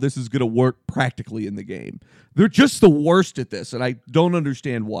about how this is going to work practically in the game. They're just the worst at this, and I don't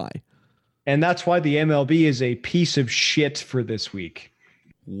understand why. And that's why the MLB is a piece of shit for this week.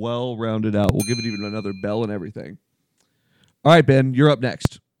 Well rounded out. We'll give it even another bell and everything. All right, Ben, you're up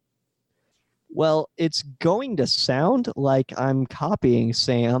next. Well, it's going to sound like I'm copying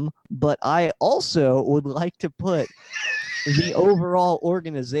Sam, but I also would like to put the overall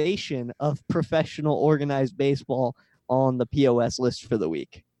organization of professional organized baseball on the POS list for the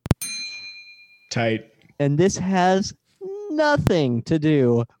week. Tight. And this has nothing to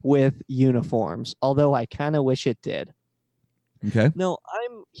do with uniforms, although I kind of wish it did. Okay. No,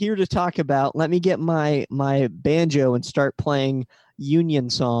 I'm here to talk about, let me get my banjo and start playing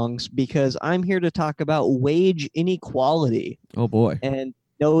union songs, because I'm here to talk about wage inequality. Oh, boy. And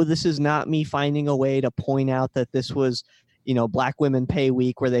no, this is not me finding a way to point out that this was, Black Women Pay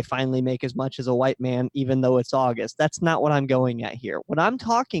Week, where they finally make as much as a white man, even though it's August. That's not what I'm going at here. What I'm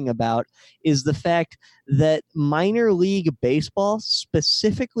talking about is the fact that minor league baseball,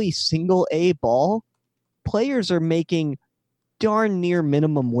 specifically single A ball, players are making darn near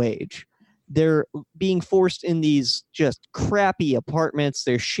minimum wage. They're being forced in these just crappy apartments.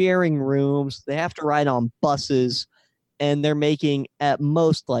 They're sharing rooms. They have to ride on buses, and they're making at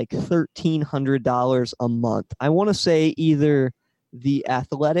most like $1,300 a month. I want to say either the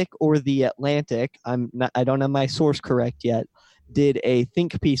Athletic or the Atlantic, I don't have my source correct yet, did a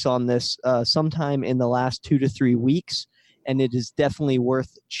think piece on this sometime in the last 2 to 3 weeks, and it is definitely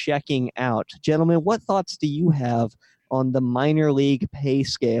worth checking out. Gentlemen, what thoughts do you have on the minor league pay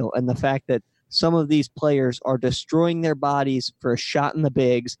scale and the fact that some of these players are destroying their bodies for a shot in the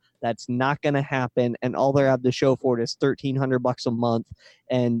bigs? That's not going to happen, and all they have to show for it is $1,300 a month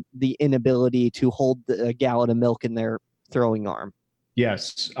and the inability to hold a gallon of milk in their throwing arm.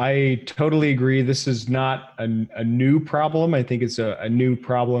 Yes, I totally agree. This is not a new problem. I think it's a new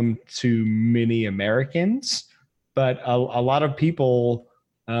problem to many Americans, but a lot of people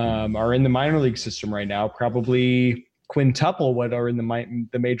are in the minor league system right now, probably quintuple what are in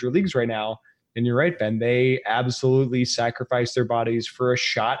the major leagues right now. And you're right, Ben, they absolutely sacrifice their bodies for a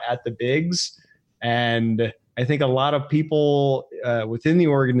shot at the bigs. And I think a lot of people within the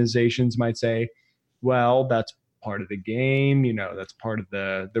organizations might say, well, that's part of the game, that's part of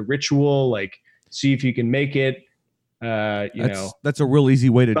the ritual, like see if you can make it, That's a real easy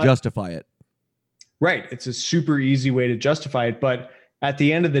way to justify it. Right. It's a super easy way to justify it. But at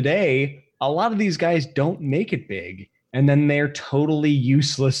the end of the day, a lot of these guys don't make it big, and then they're totally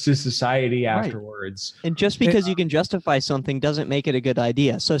useless to society afterwards. And just because you can justify something doesn't make it a good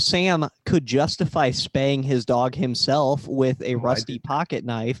idea. So Sam could justify spaying his dog himself with a rusty pocket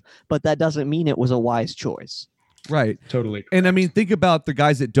knife, but that doesn't mean it was a wise choice. Right. Totally. And I mean, think about the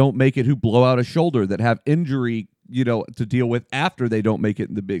guys that don't make it, who blow out a shoulder, that have injury, to deal with after they don't make it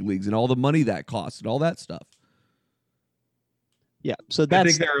in the big leagues, and all the money that costs and all that stuff. Yeah. So I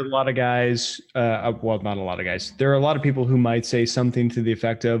think there are a lot of guys, well, not a lot of guys. There are a lot of people who might say something to the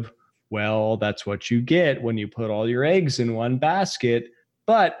effect of, well, that's what you get when you put all your eggs in one basket.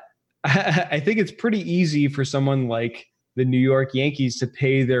 But I think it's pretty easy for someone like the New York Yankees to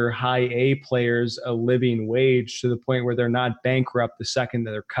pay their high A players a living wage to the point where they're not bankrupt the second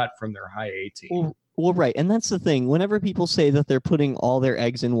that they're cut from their high A team. Well, right. And that's the thing. Whenever people say that they're putting all their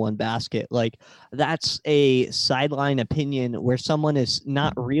eggs in one basket, like that's a sideline opinion where someone is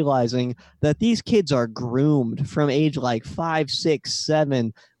not realizing that these kids are groomed from age like 5, 6,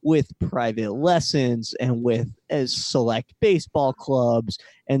 7 with private lessons and with select baseball clubs,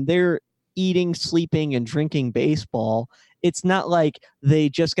 and they're eating, sleeping, and drinking baseball. It's not like they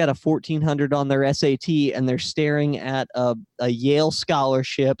just got a 1,400 on their SAT and they're staring at a Yale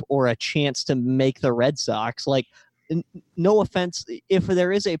scholarship or a chance to make the Red Sox. Like, no offense, if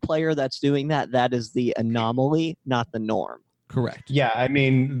there is a player that's doing that, that is the anomaly, not the norm. Correct. Yeah, I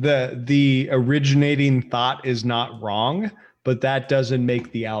mean, the originating thought is not wrong, but that doesn't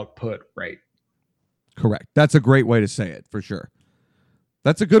make the output right. Correct. That's a great way to say it, for sure.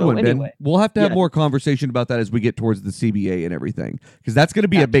 That's a good one, anyway, Ben. We'll have to have more conversation about that as we get towards the CBA and everything, because that's going to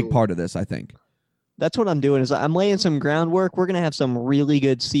be a big part of this, I think. That's what I'm doing is I'm laying some groundwork. We're going to have some really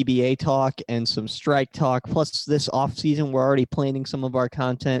good CBA talk and some strike talk. Plus this off season, we're already planning some of our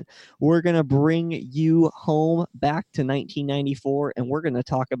content. We're going to bring you home back to 1994 and we're going to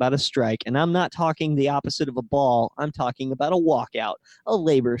talk about a strike. And I'm not talking the opposite of a ball. I'm talking about a walkout, a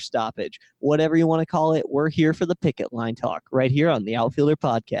labor stoppage, whatever you want to call it. We're here for the picket line talk right here on the Outfielder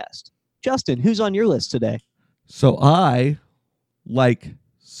Podcast. Justin, who's on your list today? So I, like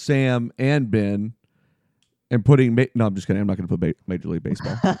Sam and Ben, am putting... No, I'm just kidding. I'm not going to put Major League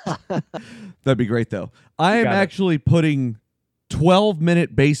Baseball. That'd be great, though. I am actually putting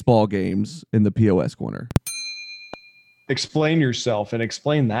 12-minute baseball games in the POS corner. Explain yourself and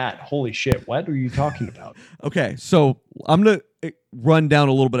explain that. Holy shit, what are you talking about? Okay, so I'm going to run down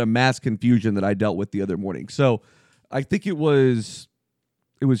a little bit of mass confusion that I dealt with the other morning. So I think it was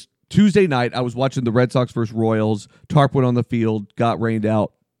Tuesday night. I was watching the Red Sox versus Royals. Tarp went on the field, got rained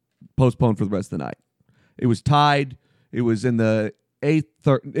out, postponed for the rest of the night. It was tied. It was in the eighth.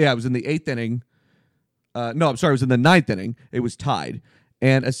 It was in the eighth inning. It was in the ninth inning. It was tied.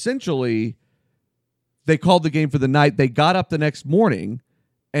 And essentially, they called the game for the night. They got up the next morning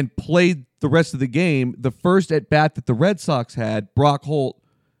and played the rest of the game. The first at bat that the Red Sox had, Brock Holt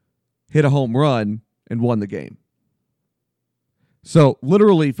hit a home run and won the game. So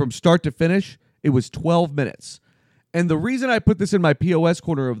literally from start to finish, it was 12 minutes. And the reason I put this in my POS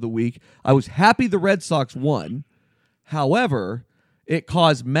corner of the week, I was happy the Red Sox won. However, it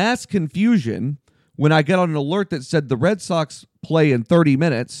caused mass confusion when I got on an alert that said the Red Sox play in 30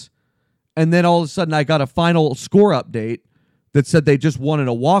 minutes. And then all of a sudden I got a final score update that said they just won in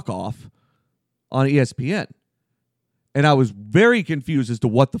a walk-off on ESPN. And I was very confused as to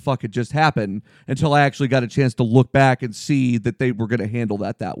what the fuck had just happened until I actually got a chance to look back and see that they were going to handle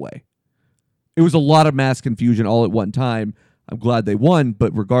that way. It was a lot of mass confusion all at one time. I'm glad they won,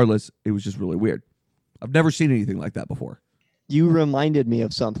 but regardless, it was just really weird. I've never seen anything like that before. You reminded me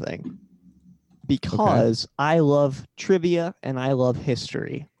of something because I love trivia and I love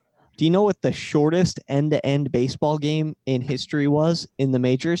history. Do you know what the shortest end-to-end baseball game in history was in the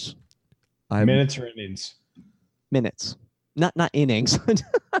majors? Minutes or innings? Minutes. Not innings.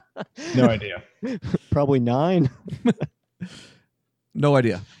 No idea. Probably 9. No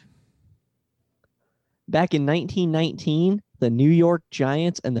idea. Back in 1919, the New York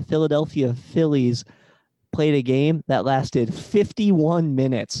Giants and the Philadelphia Phillies played a game that lasted 51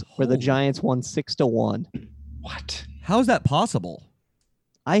 minutes where the Giants won 6-1. What? How is that possible?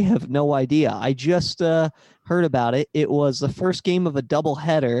 I have no idea. I just heard about it. It was the first game of a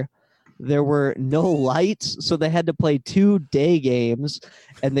doubleheader. There were no lights, so they had to play 2 day games,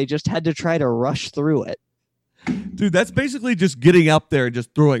 and they just had to try to rush through it. Dude, that's basically just getting up there and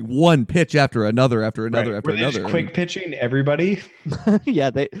just throwing one pitch after another. Were they just quick pitching everybody? Yeah,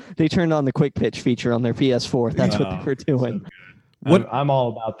 they turned on the quick pitch feature on their PS4. That's what they were doing. I'm all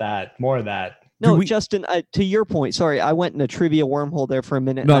about that. More of that. No, Justin, to your point, sorry, I went in a trivia wormhole there for a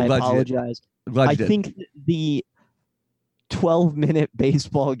minute, and I apologize. I think the 12-minute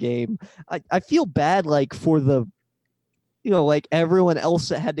baseball game, I feel bad for the everyone else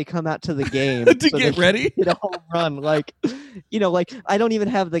that had to come out to the game to get ready, hit a home run. I don't even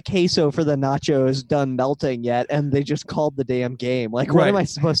have the queso for the nachos done melting yet, and they just called the damn game. What am I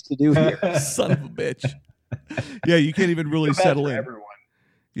supposed to do here? Son of a bitch. Yeah, you can't even really settle in. Everyone.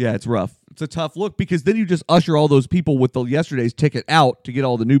 Yeah, it's rough. It's a tough look because then you just usher all those people with the yesterday's ticket out to get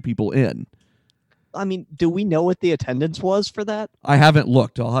all the new people in. I mean, do we know what the attendance was for that? I haven't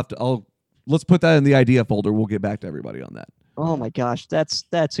looked. Let's put that in the idea folder. We'll get back to everybody on that. Oh my gosh, that's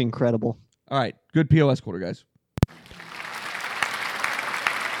incredible. All right, good POS quarter, guys.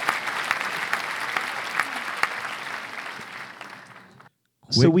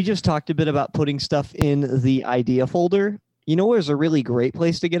 So we just talked a bit about putting stuff in the idea folder. You know where's a really great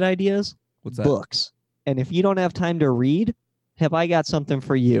place to get ideas? What's that? Books. And if you don't have time to read, have I got something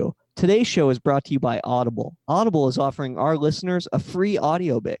for you. Today's show is brought to you by Audible. Audible is offering our listeners a free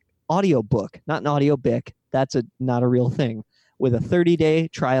audiobook, not an audiobic. That's not a real thing, with a 30-day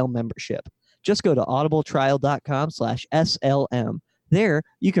trial membership. Just go to audibletrial.com/SLM. There,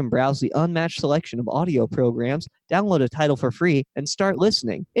 you can browse the unmatched selection of audio programs, download a title for free, and start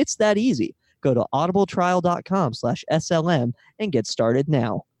listening. It's that easy. Go to audibletrial.com/SLM and get started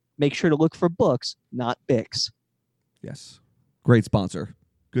now. Make sure to look for books, not Bics. Yes. Great sponsor.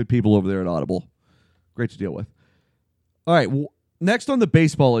 Good people over there at Audible. Great to deal with. All right. Next on the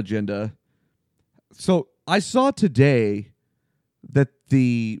baseball agenda. So I saw today that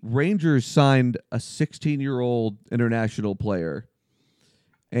the Rangers signed a 16-year-old international player.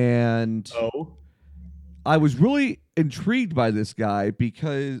 And I was really intrigued by this guy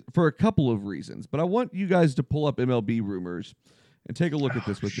because for a couple of reasons, but I want you guys to pull up MLB rumors and take a look at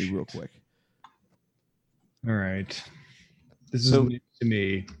this with me real quick. All right. This is new to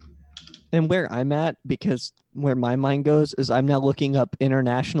me. And where I'm at, because where my mind goes is I'm now looking up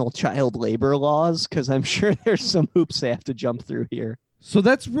international child labor laws because I'm sure there's some hoops they have to jump through here. So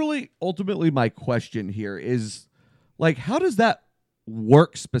that's really ultimately my question here is, like, how does that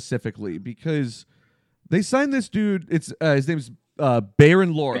work specifically? Because they signed this dude, it's his name's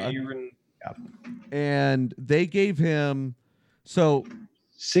Baron Laura, and they gave him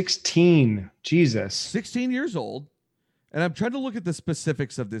 16. Jesus. 16 years old. And I'm trying to look at the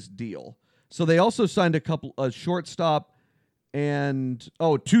specifics of this deal. So they also signed a shortstop and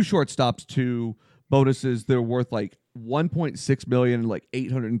two shortstops to bonuses that are worth like 1.6 million and like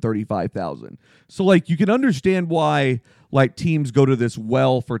 835,000. So like you can understand why like teams go to this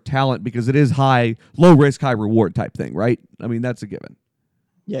well for talent because it is low risk, high reward type thing, right? I mean, that's a given.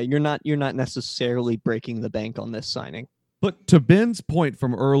 Yeah, you're not necessarily breaking the bank on this signing. But to Ben's point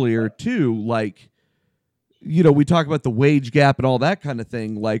from earlier too, like, you know, we talk about the wage gap and all that kind of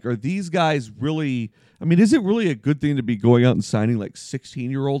thing. Like, are these guys really, I mean, is it really a good thing to be going out and signing like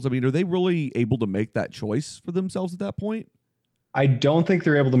 16-year-olds? I mean, are they really able to make that choice for themselves at that point? I don't think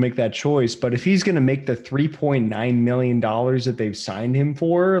they're able to make that choice, but if he's going to make the $3.9 million that they've signed him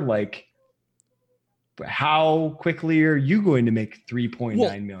for, like, how quickly are you going to make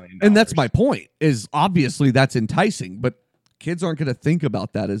 $3.9 million? And that's my point, is obviously that's enticing, but kids aren't going to think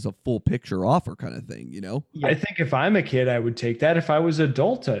about that as a full picture offer kind of thing, you know? I think if I'm a kid, I would take that. If I was an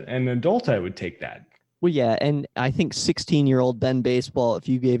adult, I would take that. Well, yeah, and I think 16-year-old Ben Baseball, if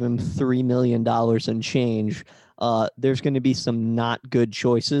you gave him $3 million and change, there's going to be some not good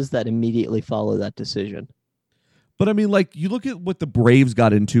choices that immediately follow that decision. But I mean, like, you look at what the Braves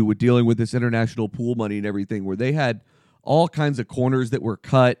got into with dealing with this international pool money and everything, where they had all kinds of corners that were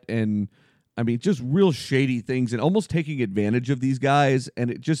cut and, I mean, just real shady things and almost taking advantage of these guys. And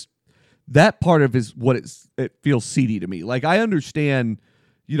it just, that part of is what it feels seedy to me. Like, I understand,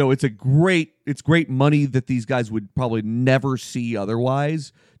 you know, it's great money that these guys would probably never see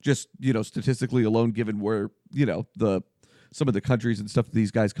otherwise, just, you know, statistically alone, given where, you know, some of the countries and stuff that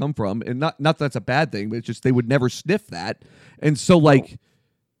these guys come from. And not that that's a bad thing, but it's just they would never sniff that. And so, like,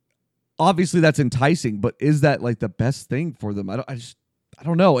 obviously that's enticing, but is that like the best thing for them? I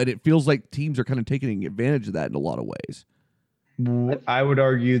don't know. And it feels like teams are kind of taking advantage of that in a lot of ways. I would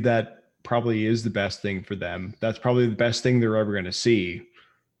argue that probably is the best thing for them. That's probably the best thing they're ever going to see.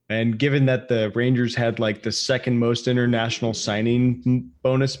 And given that the Rangers had like the second most international signing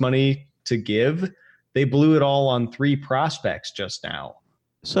bonus money to give, they blew it all on 3 prospects just now.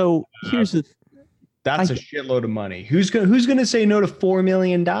 So here's that's a shitload of money. Who's gonna say no to $4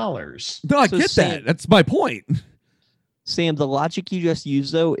 million? No, I get that. That's my point. Sam, the logic you just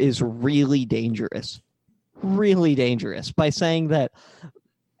used, though, is really dangerous. Really dangerous. By saying that,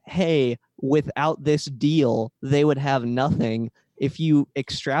 hey, without this deal, they would have nothing. If you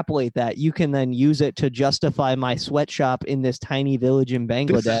extrapolate that, you can then use it to justify my sweatshop in this tiny village in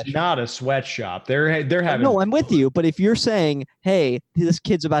Bangladesh. This is not a sweatshop. They're having. No, I'm with you. But if you're saying, hey, this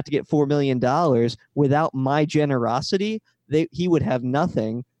kid's about to get $4 million without my generosity, he would have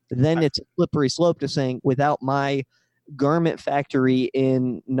nothing. Then it's a slippery slope to saying, without my garment factory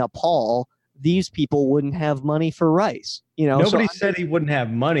in Nepal, these people wouldn't have money for rice. You know, nobody said he wouldn't have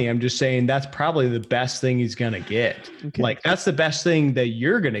money. I'm just saying that's probably the best thing he's gonna get. Okay. Like, that's the best thing that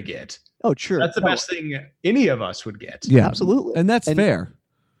you're gonna get. Oh, sure. That's the best thing any of us would get. Yeah, absolutely. And that's fair.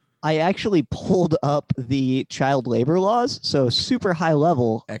 I actually pulled up the child labor laws, so super high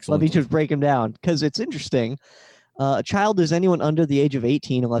level. Excellent. Let me just break them down because it's interesting. A child is anyone under the age of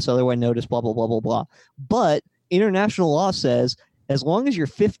 18 unless otherwise noticed, blah, blah, blah, blah, blah. But international law says as long as you're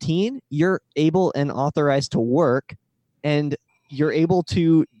 15, you're able and authorized to work, and you're able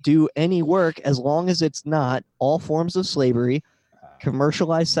to do any work as long as it's not all forms of slavery,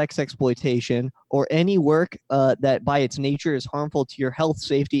 commercialized sex exploitation, or any work that by its nature is harmful to your health,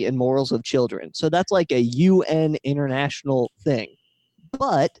 safety, and morals of children. So that's like a UN international thing.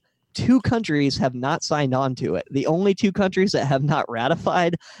 But 2 countries have not signed on to it. The only 2 countries that have not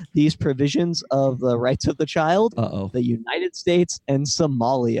ratified these provisions of the rights of the child, the United States and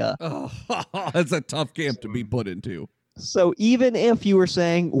Somalia. Oh, that's a tough camp to be put into. So even if you were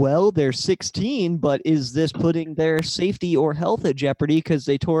saying, well, they're 16, but is this putting their safety or health at jeopardy because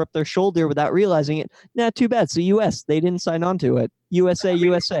they tore up their shoulder without realizing it? Nah, too bad. It's the U.S. They didn't sign on to it. USA.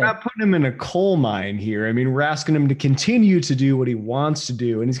 We're not putting him in a coal mine here. I mean, we're asking him to continue to do what he wants to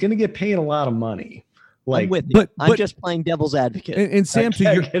do, and he's going to get paid a lot of money. Like, I'm with you. but- I'm just playing devil's advocate. And Sam, to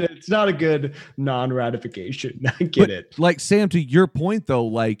I your get it. It's not a good non-ratification. I get it. like Sam, to your point though,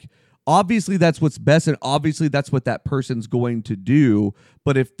 like obviously that's what's best, and obviously that's what that person's going to do.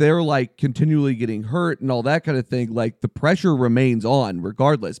 But if they're like continually getting hurt and all that kind of thing, like the pressure remains on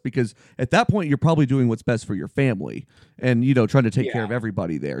regardless, because at that point you're probably doing what's best for your family and trying to take care of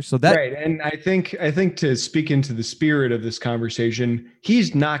everybody there. So that Right. And I think to speak into the spirit of this conversation,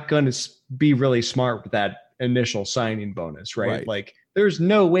 he's not going to be really smart with that initial signing bonus, right? Like there's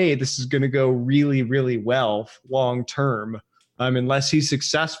no way this is going to go really, really well long term unless he's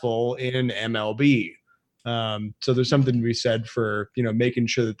successful in MLB. So there's something to be said for, making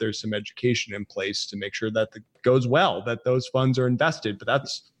sure that there's some education in place to make sure that it goes well, that those funds are invested, but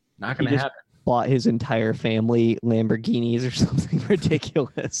that's not going to happen. Bought his entire family Lamborghinis or something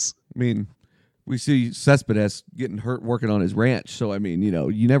ridiculous. I mean, we see Cespedes getting hurt working on his ranch. So I mean,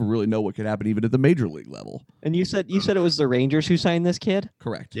 you never really know what could happen even at the major league level. And you said it was the Rangers who signed this kid?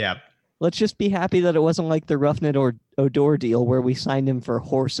 Correct. Yeah. Let's just be happy that it wasn't like the Roughnet or Odor deal where we signed him for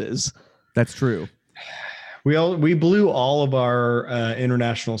horses. That's true. We blew all of our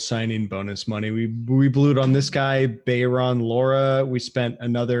international signing bonus money. We blew it on this guy, Bayron Lora. We spent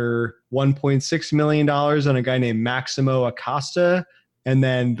another $1.6 million on a guy named Maximo Acosta, and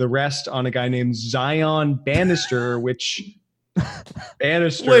then the rest on a guy named Zion Bannister, which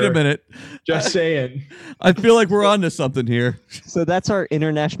Bannister. Wait a minute. Just saying. I feel like we're on to something here. So that's our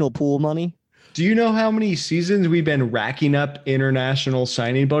international pool money? Do you know how many seasons we've been racking up international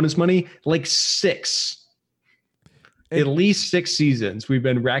signing bonus money? Like 6. At least 6 seasons we've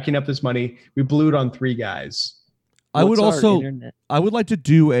been racking up this money. We blew it on 3 guys. I would What's our also internet? I would like to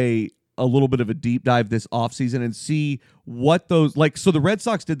do a little bit of a deep dive this offseason and see what those so the Red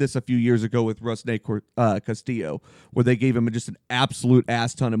Sox did this a few years ago with Rusney Castillo, where they gave him just an absolute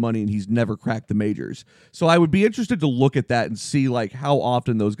ass ton of money and he's never cracked the majors. So I would be interested to look at that and see like how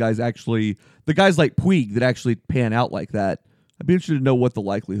often those guys actually, the guys like Puig that actually pan out like that. I'd be interested to know what the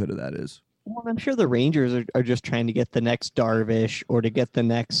likelihood of that is. Well, I'm sure the Rangers are just trying to get the next Darvish or to get the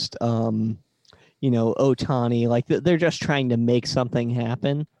next, Ohtani. Like they're just trying to make something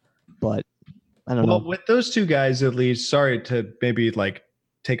happen. But I don't know. Well, with those 2 guys, at least, sorry to maybe like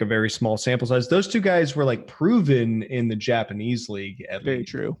take a very small sample size. Those 2 guys were like proven in the Japanese league. Very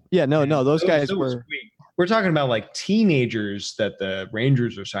true. Yeah, no, those guys were. We're talking about like teenagers that the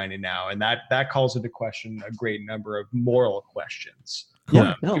Rangers are signing now, and that calls into question a great number of moral questions.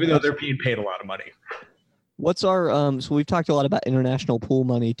 Yeah, even though they're being paid a lot of money. What's our so we've talked a lot about international pool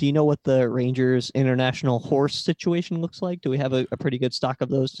money. Do you know what the Rangers international horse situation looks like? Do we have a pretty good stock of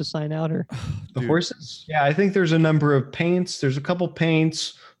those to sign out, or the horses? Yeah, I think there's a number of paints. There's a couple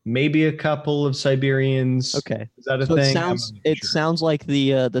paints, maybe a couple of Siberians. Okay, is that a so thing? It sounds like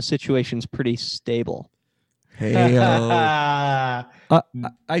the situation's pretty stable. Hey, I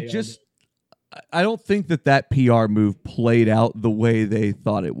don't think that PR move played out the way they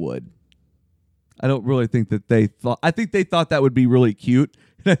thought it would. I don't really think that they thought. I think they thought that would be really cute,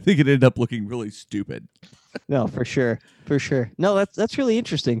 and I think it ended up looking really stupid. No, for sure. No, that's really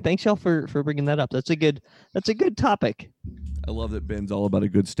interesting. Thanks, y'all, for bringing that up. That's a good topic. I love that Ben's all about a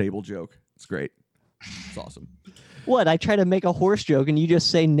good stable joke. It's great. It's awesome. What? I try to make a horse joke, and you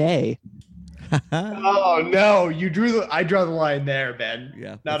just say nay. Oh no! I draw the line there, Ben.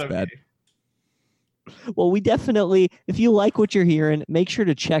 Yeah, not that's bad. Well, we definitely, if you like what you're hearing, make sure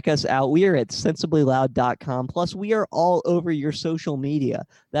to check us out. We are at sensiblyloud.com. Plus, we are all over your social media.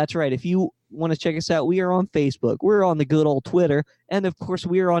 That's right. If you want to check us out, we are on Facebook. We're on the good old Twitter. And, of course,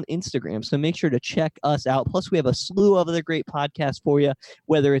 we are on Instagram. So make sure to check us out. Plus, we have a slew of other great podcasts for you,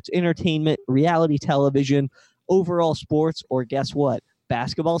 whether it's entertainment, reality television, overall sports, or guess what?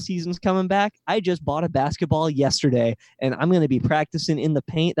 Basketball season's coming back. I just bought a basketball yesterday, and I'm going to be practicing in the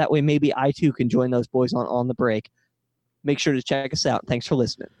paint. That way maybe I too can join those boys on the break. Make sure to check us out. Thanks for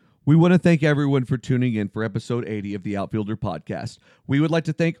listening. We want to thank everyone for tuning in for episode 80 of the Outfielder Podcast. We would like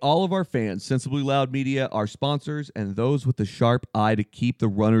to thank all of our fans, Sensibly Loud Media, our sponsors, and those with the sharp eye to keep the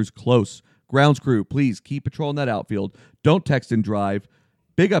runners close. Grounds crew, please keep patrolling that outfield. Don't text and drive.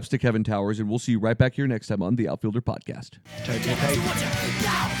 Big ups to Kevin Towers, and we'll see you right back here next time on the Outfielder Podcast.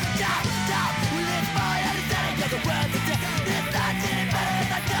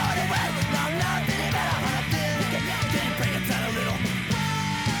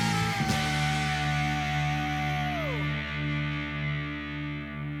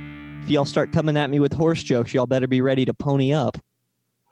 If y'all start coming at me with horse jokes, y'all better be ready to pony up.